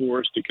demonstrate for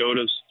us.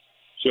 Dakota's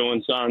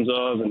showing signs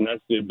of, and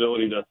that's the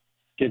ability to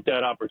get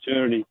that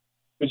opportunity.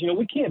 Because,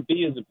 we can't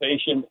be as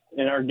patient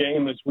in our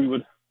game as we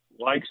would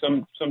like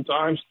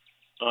sometimes,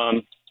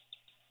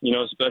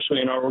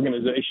 especially in our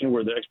organization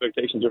where the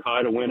expectations are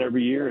high to win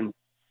every year and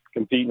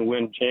compete and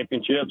win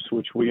championships,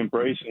 which we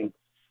embrace and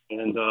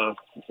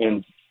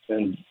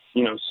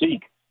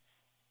seek.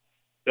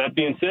 That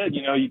being said,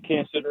 you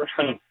can't sit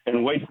around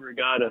and wait for a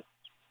guy to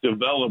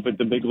develop at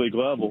the big league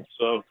level.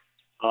 So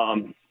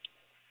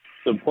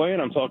the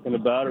plan I'm talking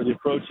about, or the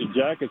approach that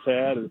Jack has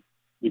had,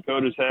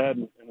 Dakota's had,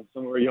 and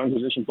some of our young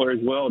position players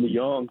as well, the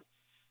young,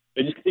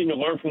 they just continue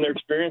to learn from their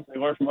experience. They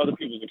learn from other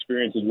people's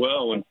experience as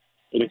well, and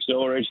it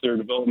accelerates their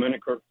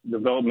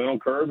developmental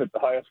curve at the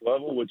highest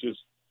level, which is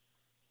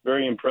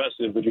very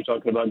impressive. But you're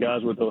talking about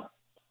guys with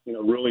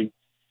really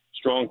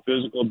strong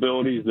physical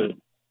abilities that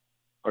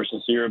are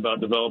sincere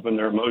about developing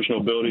their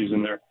emotional abilities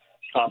and their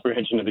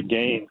comprehension of the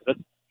game.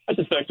 That's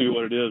effectively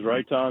what it is,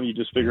 right, Tom? You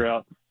just figure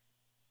out,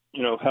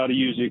 how to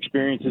use the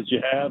experiences you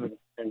have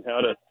and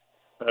how to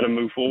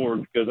move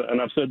forward.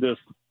 And I've said this,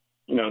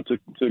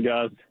 to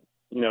guys, at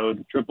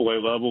the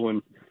AAA level,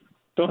 and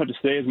don't have to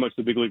stay as much at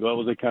the big league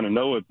levels. They kind of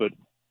know it, but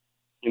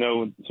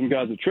some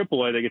guys at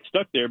AAA, they get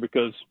stuck there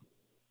because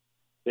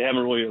they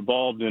haven't really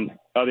evolved in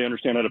how they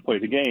understand how to play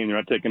the game. They're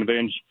not taking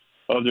advantage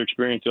of their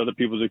experience, other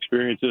people's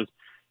experiences.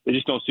 They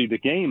just don't see the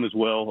game as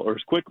well or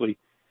as quickly,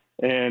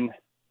 and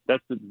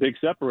that's the big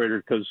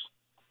separator. Because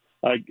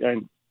I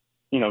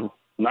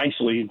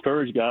nicely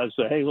encourage guys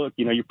to say, hey, look,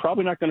 you're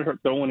probably not going to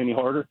throw in any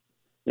harder.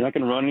 You're not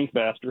going to run any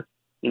faster.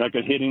 You're not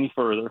going to hit any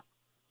further.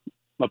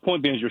 My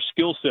point being is your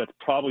skill set's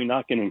probably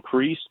not going to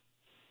increase.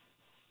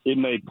 It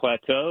may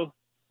plateau,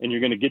 and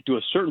you're going to get to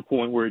a certain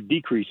point where it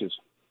decreases.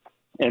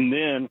 And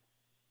then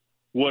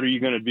what are you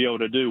going to be able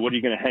to do? What are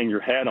you going to hang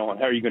your hat on?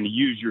 How are you going to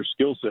use your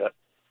skill set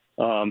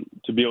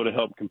to be able to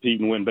help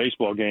compete and win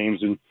baseball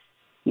games? And,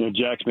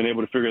 Jack's been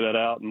able to figure that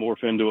out and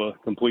morph into a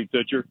complete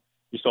pitcher.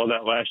 You saw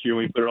that last year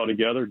when we put it all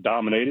together,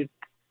 dominated.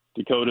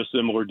 Dakota,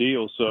 similar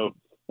deal. So,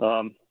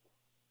 of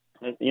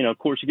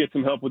course, you get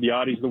some help with the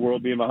Oddies of the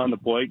world being behind the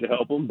plate to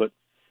help them. But,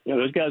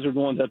 those guys are the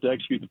ones that have to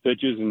execute the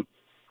pitches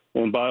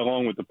and buy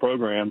along with the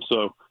program.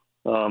 So,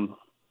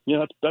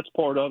 that's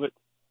part of it.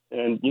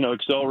 And,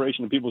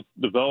 acceleration of people's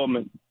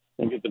development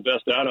and get the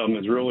best out of them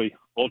is really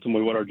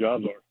ultimately what our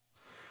jobs are.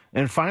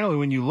 And finally,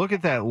 when you look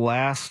at that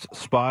last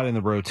spot in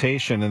the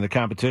rotation and the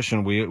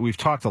competition, we've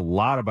talked a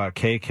lot about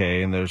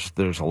KK, and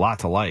there's a lot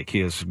to like. He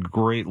has a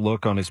great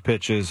look on his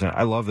pitches, and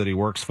I love that he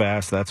works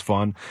fast. That's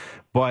fun.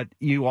 But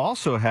you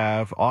also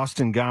have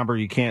Austin Gomber.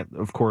 You can't,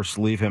 of course,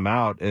 leave him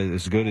out,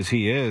 as good as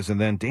he is. And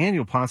then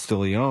Daniel Ponce de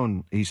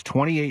Leon, he's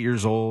 28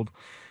 years old.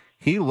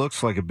 He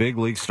looks like a big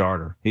league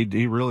starter.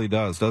 He really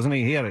does, doesn't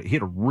he? He had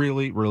a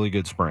really, really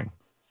good spring.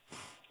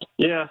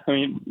 Yeah, I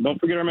mean, don't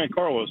forget our man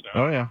Carlos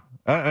now. Oh yeah.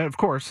 Of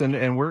course, and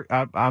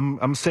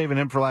I'm saving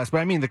him for last, but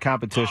I mean the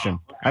competition.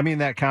 I mean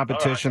that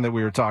competition that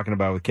we were talking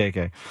about with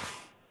KK.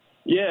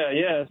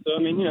 Yeah. So I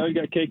mean, you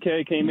got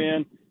KK came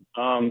in,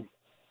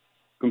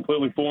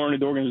 completely foreign to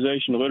the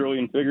organization, literally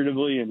and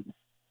figuratively, and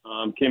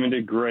came and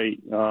did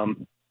great.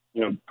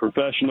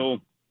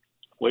 Professional,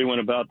 way he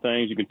went about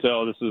things. You can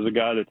tell this is a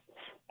guy that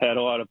had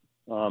a lot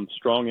of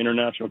strong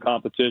international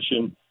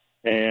competition,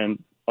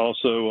 and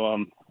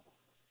also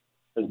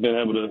has been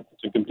able to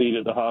compete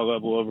at the high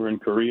level over in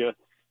Korea.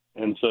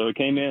 And so he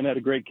came in, had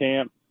a great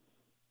camp,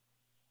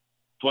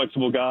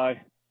 flexible guy.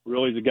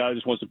 Really, the guy who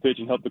just wants to pitch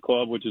and help the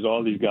club, which is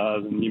all these guys.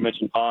 And you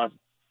mentioned Ponce.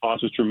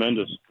 Ponce was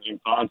tremendous. I mean,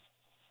 Ponce,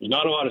 there's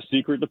not a lot of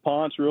secret to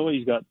Ponce, really.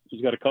 He's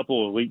got a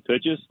couple of elite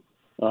pitches.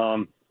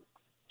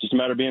 Just a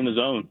matter of being in the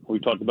zone. We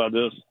talked about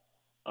this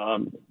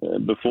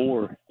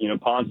before.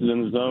 Ponce is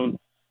in the zone.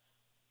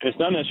 It's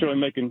not necessarily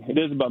it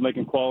is about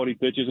making quality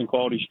pitches and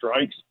quality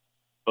strikes.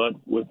 But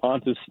with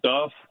Ponce's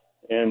stuff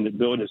and the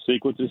ability to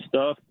sequence his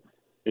stuff,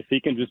 if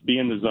he can just be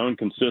in the zone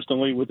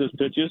consistently with his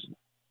pitches,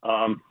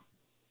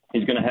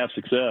 he's going to have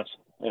success.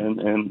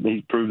 And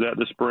he proved that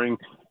this spring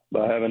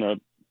by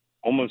having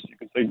almost, you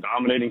could say,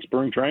 dominating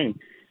spring training.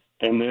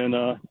 And then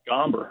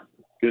Gomber,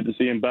 good to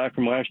see him back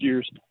from last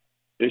year's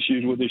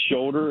issues with his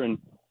shoulder, and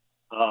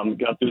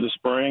got through the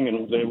spring and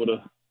was able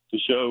to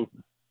show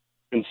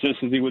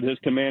consistency with his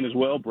command as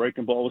well.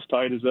 Breaking ball was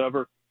tight as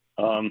ever.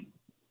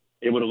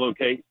 Able to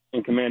locate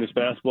and command his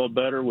fastball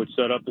better, which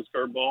set up his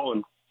curveball,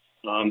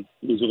 and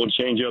he's a little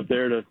change up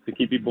there to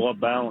keep people off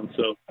balance.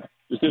 So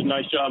just did a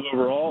nice job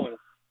overall.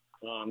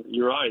 And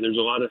you're right, there's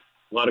a lot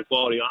of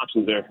quality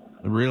options there.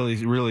 It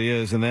really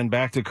is. And then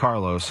back to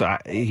Carlos.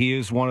 He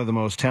is one of the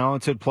most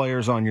talented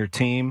players on your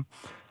team.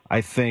 I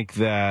think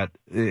that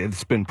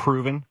it's been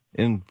proven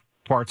in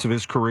parts of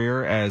his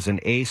career as an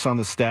ace on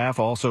the staff,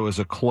 also as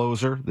a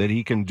closer, that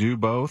he can do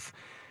both.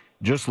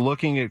 Just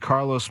looking at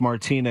Carlos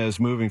Martinez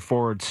moving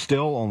forward,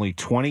 still only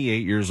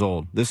 28 years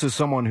old. This is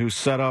someone who's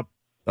set up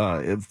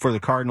for the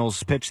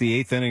Cardinals, pitched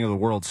the 8th inning of the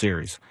World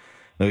Series.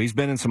 Now, he's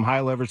been in some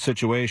high-leverage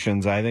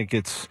situations. I think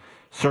it's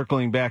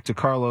circling back to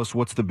Carlos.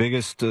 What's the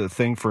biggest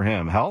thing for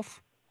him?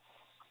 Health?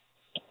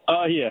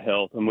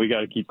 Health. And we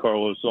got to keep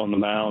Carlos on the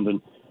mound,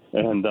 and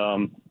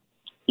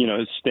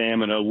his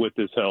stamina with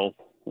his health,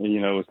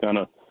 is kind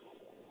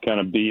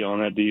of be on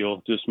that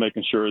deal. Just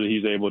making sure that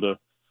he's able to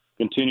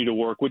continue to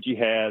work, which he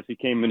has. He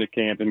came into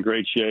camp in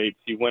great shape.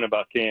 He went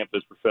about camp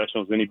as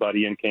professional as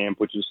anybody in camp,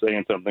 which is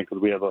saying something,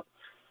 because we have a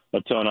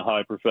ton of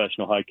high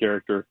professional, high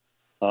character,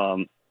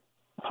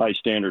 high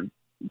standard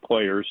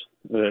players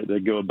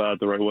that go about it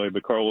the right way.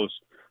 But Carlos,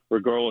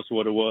 regardless of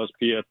what it was,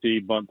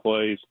 PFT, bunt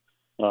plays,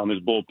 his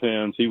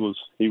bullpens, he was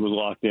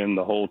locked in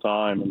the whole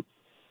time. And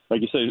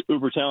like you say,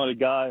 uber talented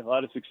guy, a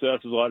lot of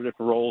successes, a lot of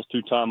different roles,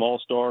 2-time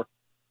All-Star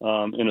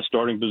in a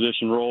starting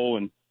position role,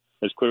 and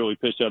has clearly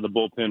pitched out of the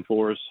bullpen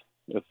for us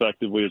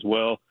effectively as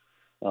well.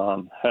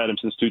 Had him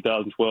since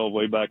 2012,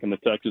 way back in the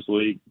Texas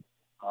League,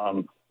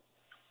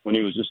 when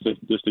he was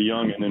just a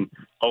youngin', and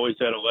always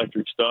had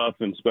electric stuff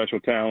and special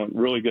talent.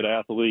 Really good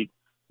athlete.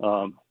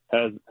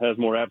 Has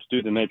more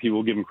aptitude than many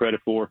people give him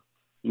credit for.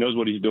 He knows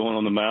what he's doing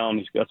on the mound.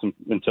 He's got some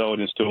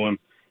intelligence to him.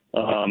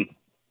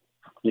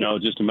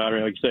 Just a matter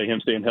of, like you say, him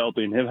staying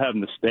healthy and him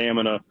having the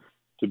stamina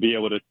to be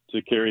able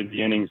to carry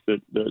the innings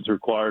that's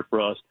required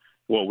for us,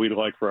 what we'd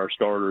like for our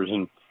starters.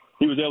 And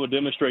he was able to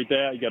demonstrate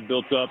that. He got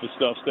built up. His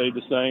stuff stayed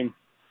the same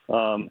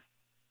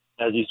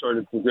as he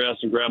started to progress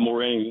and grab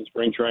more innings in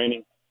spring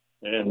training.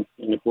 And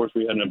of course,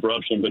 we had an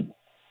abruption, but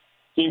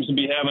seems to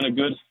be having a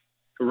good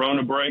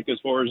Corona break as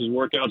far as his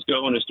workouts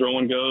go and his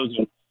throwing goes.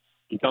 And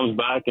he comes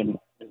back and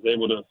is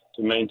able to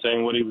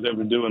maintain what he was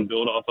able to do and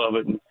build off of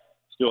it, and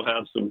still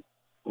have some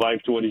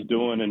life to what he's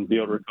doing and be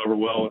able to recover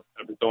well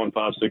after throwing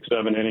 5, 6,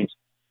 7 innings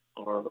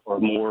or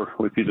more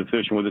if he's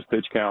efficient with his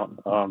pitch count.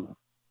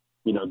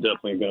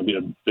 Definitely going to be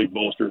a big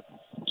bolster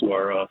to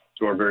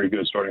our very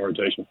good starting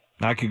rotation.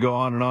 I could go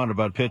on and on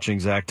about pitching,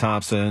 Zach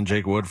Thompson,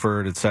 Jake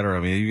Woodford, et cetera.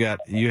 I mean,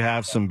 you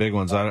have some big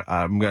ones.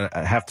 I'm going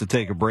to have to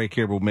take a break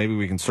here, but maybe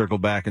we can circle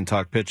back and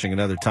talk pitching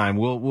another time.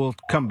 We'll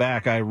come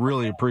back. I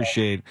really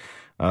appreciate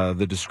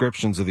the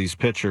descriptions of these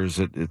pitchers.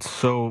 It's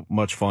so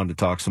much fun to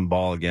talk some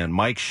ball again.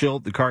 Mike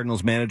Shildt, the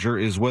Cardinals manager,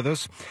 is with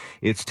us.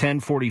 It's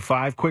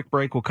 10:45. Quick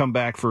break. We'll come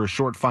back for a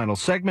short final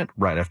segment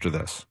right after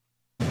this.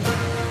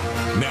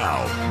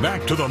 Now,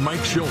 back to the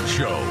Mike Schultz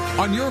Show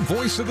on your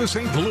voice of the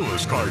St.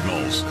 Louis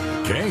Cardinals,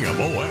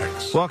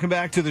 KMOX. Welcome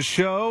back to the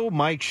show.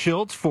 Mike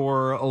Schultz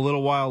for a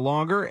little while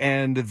longer,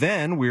 and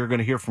then we are going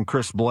to hear from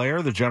Chris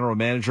Blair, the general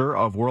manager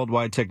of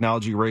Worldwide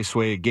Technology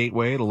Raceway at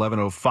Gateway at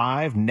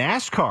 11:05.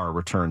 NASCAR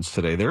returns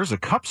today. There's a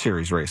Cup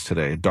Series race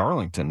today at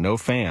Darlington. No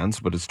fans,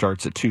 but it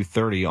starts at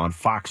 2:30 on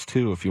Fox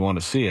 2 if you want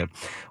to see it.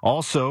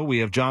 Also, we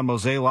have John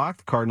Mozeliak,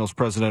 the Cardinals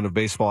president of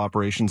baseball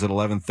operations, at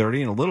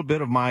 11:30, and a little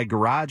bit of my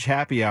garage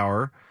happy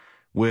hour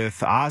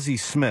with Ozzie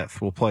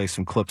Smith. We'll play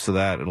some clips of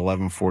that at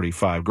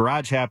 11:45.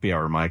 Garage happy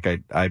hour, Mike.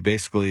 I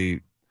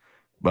basically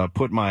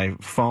put my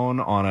phone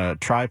on a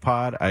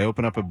tripod, I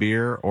open up a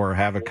beer or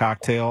have a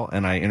cocktail,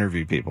 and I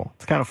interview people.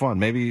 It's kind of fun.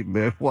 Maybe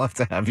we'll have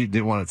to have you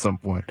do one at some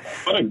point.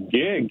 What a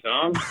gig,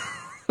 Tom.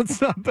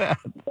 It's not bad.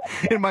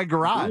 In my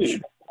garage.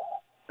 Dude,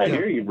 I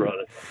hear you,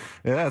 brother.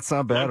 Yeah, it's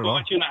not bad at all.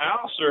 Want you in the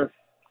house, or?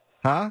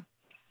 Huh?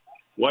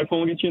 Wife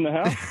won't get you in the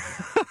house?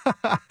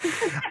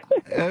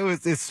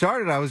 It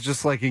started, I was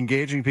just like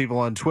engaging people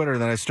on Twitter,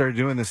 and then I started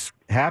doing this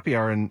happy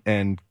hour,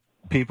 and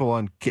people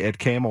at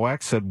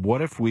KMOX said,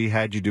 what if we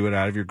had you do it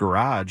out of your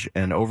garage?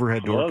 And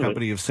Overhead Door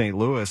Company of St.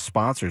 Louis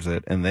sponsors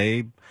it, and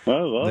they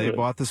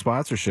bought the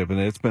sponsorship, and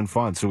it's been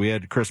fun. So we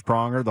had Chris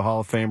Pronger, the Hall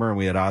of Famer, and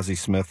we had Ozzie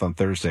Smith on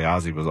Thursday.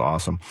 Ozzie was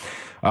awesome.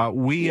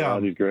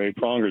 Ozzie's great.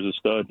 Pronger's a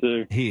stud,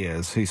 too. He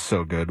is. He's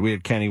so good. We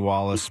had Kenny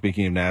Wallace.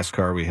 Speaking of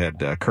NASCAR, we had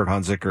Kurt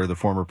Hunziker, the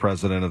former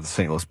president of the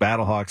St. Louis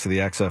Battlehawks of the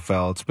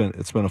XFL.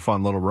 It's been a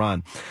fun little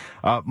run.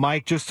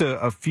 Mike, just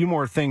a few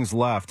more things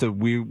left.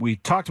 We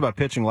talked about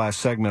pitching last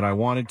segment. I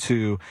wanted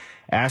to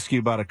ask you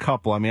about a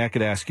couple. I mean, I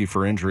could ask you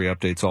for injury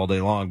updates all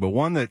day long,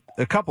 but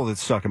a couple that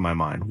stuck in my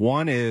mind.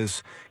 One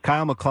is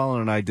Kyle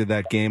McClellan and I did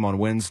that game on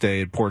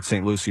Wednesday at Port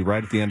St. Lucie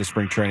right at the end of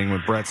spring training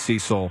when Brett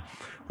Cecil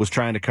was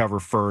trying to cover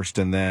first,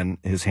 and then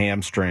his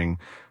hamstring,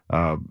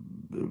 I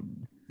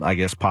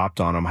guess, popped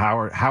on him.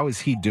 How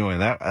is he doing?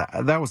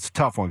 That was a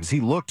tough one because he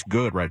looked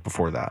good right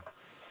before that.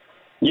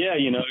 Yeah,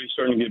 he's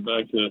starting to get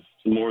back to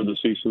more of the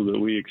Cecil that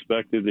we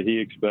expected, that he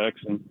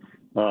expects,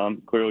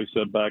 and clearly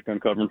set back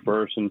on covering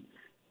first, and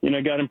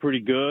got him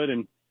pretty good.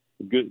 And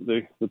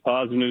the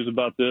positive news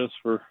about this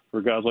for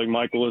guys like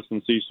Michaelis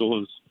and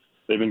Cecil is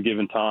they've been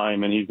given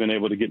time, and he's been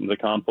able to get into the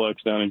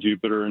complex down in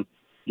Jupiter and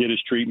get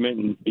his treatment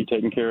and be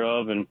taken care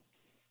of. And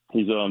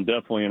he's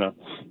definitely in a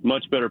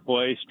much better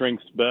place,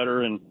 strength's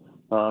better, and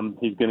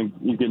he's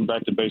getting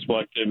back to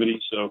baseball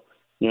activity. So,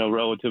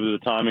 relative to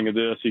the timing of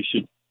this,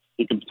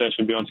 he can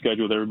potentially be on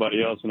schedule with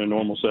everybody else in a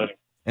normal setting.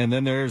 And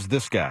then there's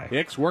this guy.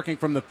 Hicks working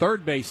from the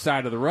third base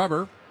side of the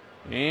rubber,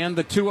 and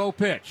the 2-0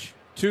 pitch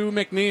to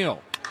McNeil.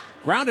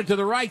 Grounded to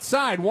the right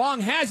side.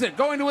 Wong has it,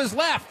 going to his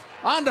left,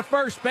 on to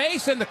first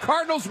base, and the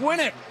Cardinals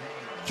win it.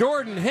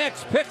 Jordan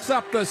Hicks picks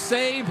up the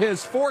save,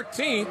 his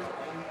 14th.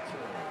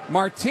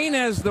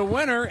 Martinez the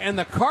winner, and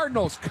the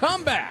Cardinals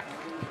come back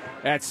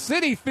at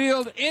Citi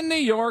Field in New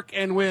York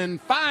and win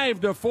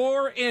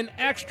 5-4 in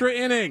extra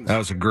innings. That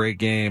was a great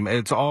game.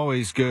 It's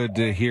always good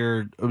to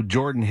hear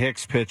Jordan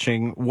Hicks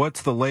pitching.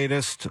 What's the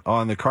latest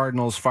on the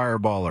Cardinals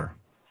fireballer?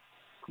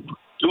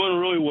 Doing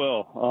really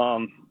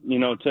well.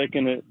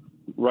 Taking it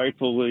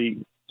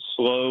rightfully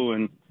slow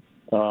and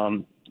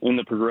in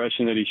the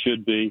progression that he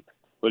should be.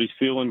 But he's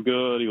feeling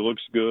good. He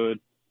looks good.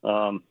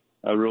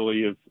 I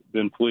really have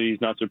been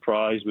pleased, not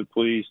surprised, but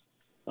pleased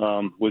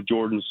with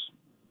Jordan's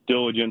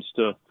diligence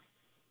to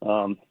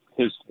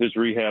his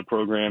rehab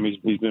program.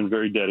 He's been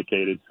very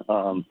dedicated,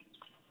 on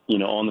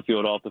the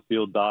field, off the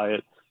field,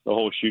 diet, the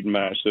whole shooting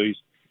match. So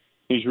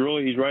he's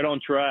right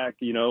on track,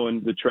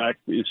 and the track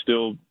is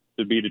still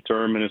to be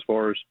determined as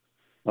far as,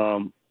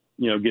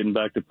 getting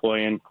back to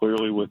playing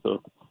clearly with a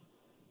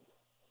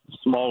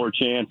smaller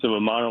chance of a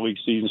minor league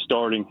season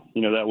starting.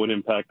 That would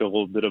impact a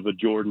little bit of a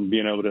Jordan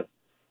being able to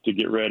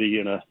get ready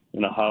in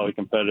a highly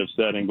competitive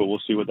setting, but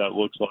we'll see what that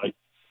looks like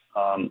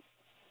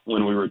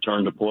when we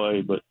return to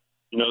play. But,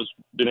 he's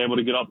been able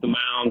to get off the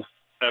mound,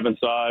 having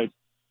sides,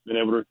 been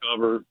able to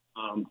recover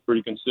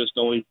pretty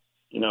consistently.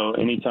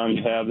 Anytime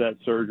you have that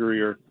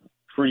surgery, or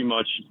pretty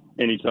much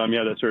anytime you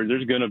have that surgery,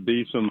 there's going to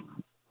be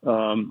some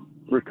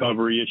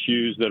recovery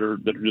issues that are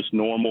just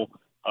normal.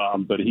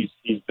 But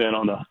he's been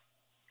on the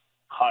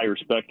higher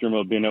spectrum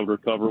of being able to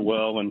recover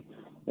well and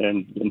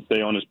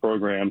stay on his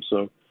program.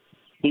 So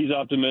he's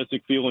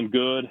optimistic, feeling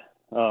good,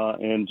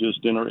 and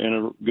just in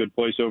a good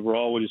place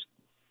overall. We'll just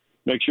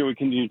make sure we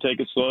continue to take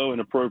it slow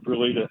and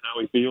appropriately to how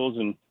he feels,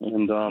 and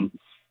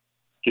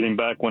getting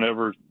back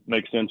whenever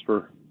makes sense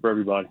for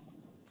everybody.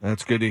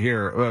 That's good to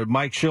hear.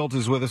 Mike Schultz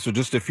is with us for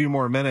just a few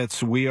more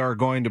minutes. We are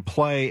going to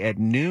play at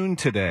noon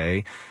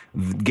today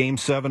Game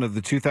 7 of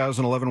the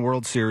 2011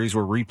 World Series.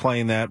 We're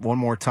replaying that one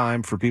more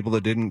time for people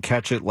that didn't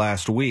catch it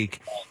last week.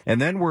 And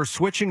then we're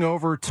switching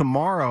over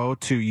tomorrow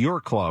to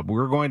your club.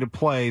 We're going to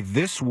play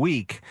this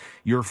week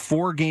your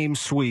 4-game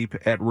sweep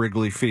at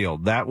Wrigley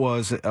Field. That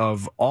was,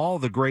 of all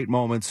the great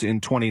moments in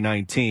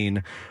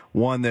 2019,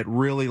 one that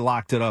really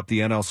locked it up, the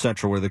NL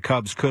Central, where the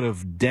Cubs could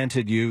have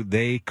dented you.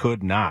 They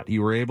could not.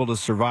 You were able to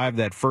survive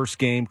that first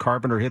game.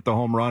 Carpenter hit the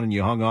home run, and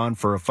you hung on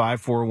for a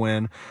 5-4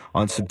 win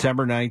on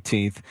September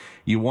 19th.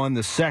 You won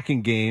the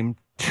second game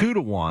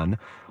 2-1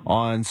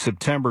 on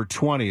September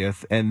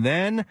 20th. And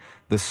then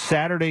the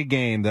Saturday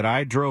game that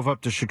I drove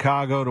up to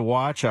Chicago to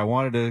watch, I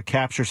wanted to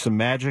capture some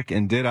magic,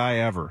 and did I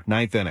ever.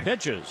 9th inning.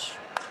 Pitches.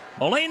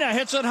 Molina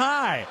hits it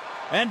high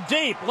and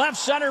deep, left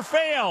center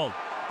field.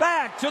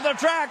 Back to the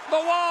track, the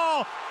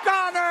wall.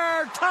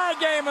 Goner, tie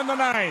game in the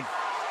 9th.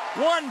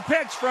 One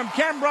pitch from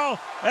Kimbrel,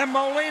 and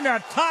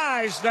Molina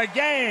ties the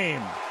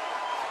game.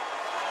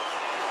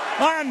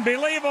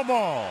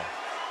 Unbelievable.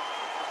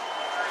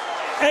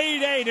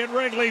 8-8 at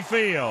Wrigley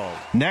Field.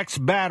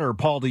 Next batter,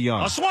 Paul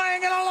DeJong. A swing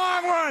and a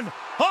long one.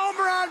 Home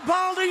run,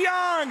 Paul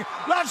DeJong.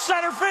 Left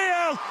center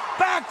field.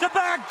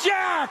 Back-to-back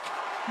jack.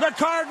 The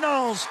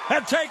Cardinals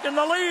have taken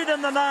the lead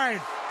in the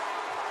 9th.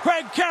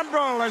 Craig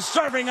Kimbrel is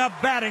serving up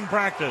batting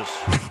practice.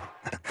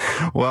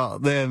 Well,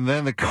 then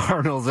the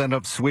Cardinals end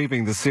up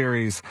sweeping the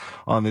series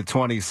on the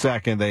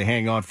 22nd. They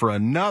hang on for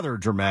another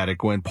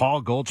dramatic win.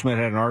 Paul Goldschmidt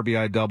had an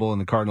RBI double, and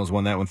the Cardinals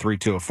won that one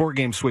 3-2. A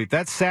 4-game sweep.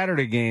 That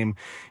Saturday game,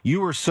 you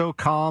were so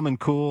calm and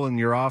cool in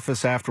your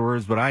office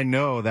afterwards, but I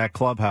know that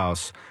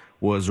clubhouse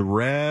was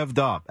revved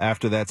up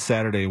after that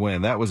Saturday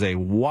win. That was a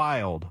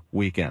wild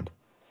weekend.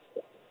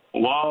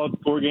 Wild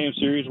 4-game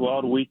series,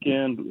 wild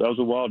weekend. That was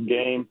a wild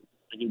game.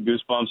 I get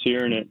goosebumps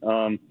hearing it.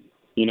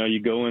 You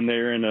go in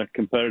there in a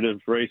competitive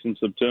race in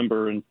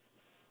September and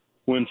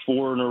win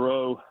 4 in a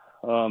row,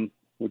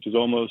 which is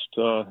almost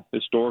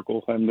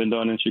historical. Hadn't been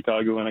done in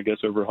Chicago in, I guess,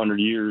 over 100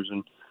 years.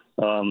 And,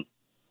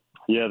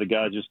 the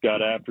guys just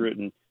got after it.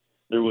 And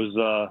there was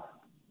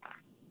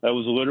that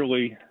was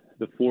literally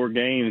the 4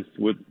 games.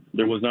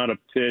 There was not a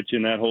pitch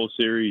in that whole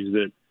series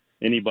that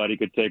anybody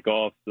could take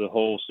off. The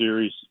whole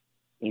series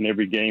and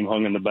every game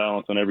hung in the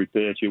balance on every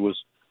pitch.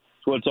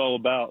 It's what it's all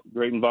about.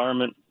 Great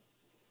environment,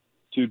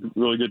 2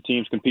 really good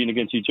teams competing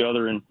against each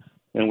other, and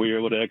we were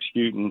able to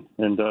execute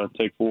and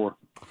take 4.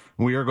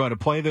 We are going to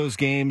play those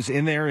games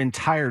in their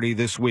entirety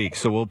this week.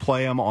 So we'll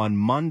play them on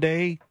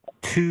Monday,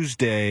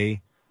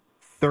 Tuesday,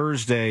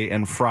 Thursday,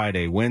 and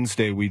Friday.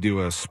 Wednesday, we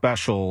do a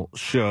special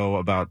show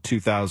about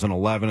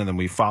 2011, and then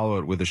we follow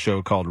it with a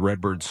show called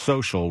Redbird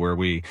Social, where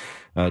we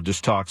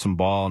just talk some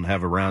ball and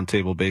have a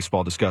roundtable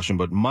baseball discussion.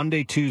 But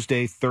Monday,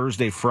 Tuesday,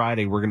 Thursday,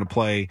 Friday, we're going to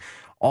play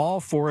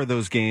all 4 of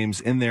those games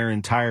in their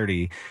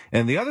entirety.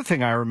 And the other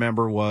thing I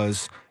remember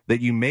was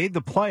that you made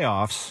the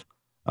playoffs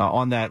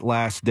on that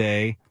last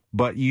day,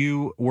 but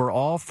you were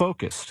all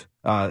focused.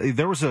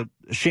 There was a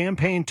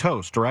champagne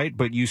toast, right?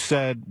 But you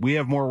said, we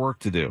have more work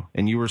to do,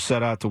 and you were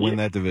set out to win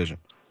that division.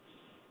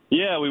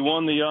 Yeah, we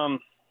won the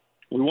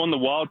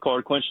wild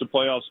card, clinched the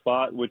playoff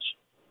spot, which,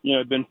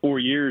 had been 4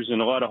 years,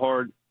 and a lot of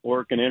hard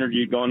work and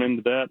energy had gone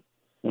into that.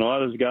 And a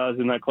lot of those guys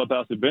in that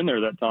clubhouse had been there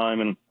that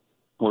time, and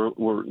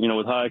we're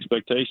with high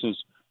expectations,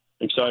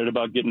 excited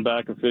about getting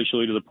back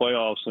officially to the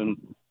playoffs, and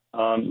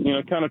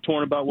kind of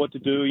torn about what to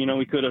do.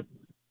 We could have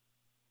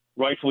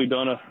rightfully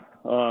done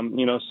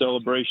a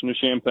celebration of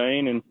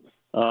champagne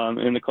and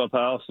in the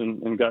clubhouse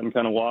and gotten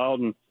kind of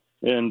wild,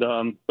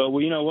 but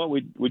we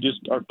just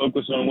are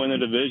focused on winning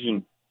the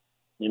division,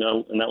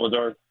 and that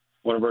was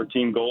one of our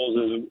team goals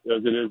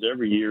as it is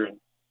every year.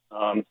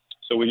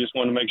 So we just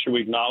want to make sure we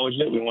acknowledge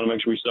it. We want to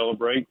make sure we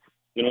celebrate.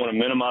 We don't want to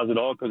minimize it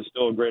all because it's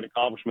still a great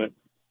accomplishment.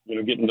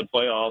 Getting to the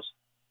playoffs.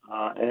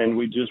 And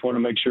we just want to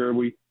make sure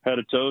we had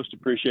a toast,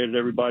 appreciated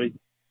everybody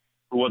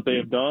for what they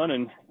have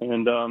done,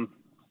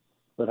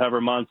 but have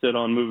our mindset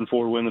on moving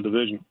forward, win the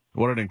division.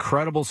 What an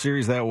incredible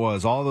series that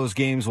was. All those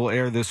games will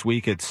air this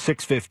week at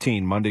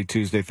 6:15, Monday,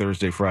 Tuesday,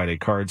 Thursday, Friday.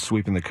 Cards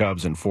sweeping the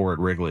Cubs and 4 at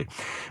Wrigley.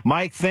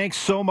 Mike, thanks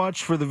so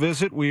much for the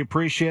visit. We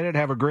appreciate it.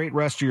 Have a great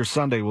rest of your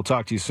Sunday. We'll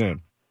talk to you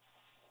soon.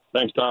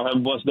 Thanks, Tom. Have a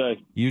blessed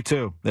day. You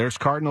too. There's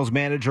Cardinals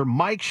manager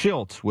Mike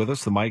Shildt with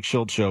us, The Mike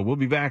Shildt Show. We'll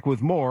be back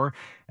with more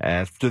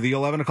after the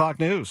 11 o'clock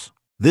news.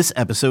 This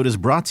episode is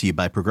brought to you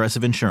by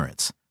Progressive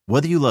Insurance.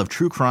 Whether you love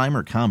true crime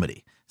or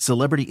comedy,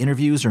 celebrity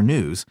interviews or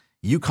news,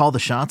 you call the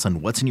shots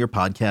on what's in your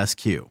podcast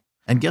queue.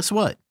 And guess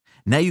what?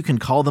 Now you can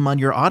call them on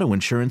your auto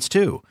insurance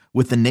too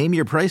with the Name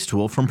Your Price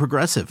tool from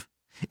Progressive.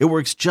 It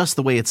works just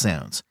the way it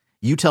sounds.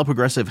 You tell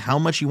Progressive how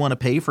much you want to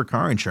pay for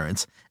car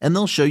insurance, and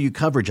they'll show you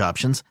coverage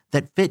options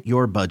that fit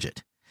your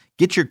budget.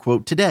 Get your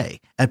quote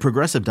today at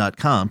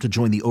Progressive.com to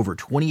join the over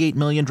 28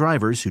 million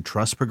drivers who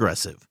trust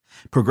Progressive.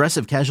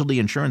 Progressive Casualty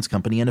Insurance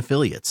Company and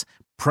Affiliates.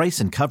 Price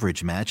and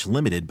coverage match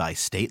limited by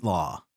state law.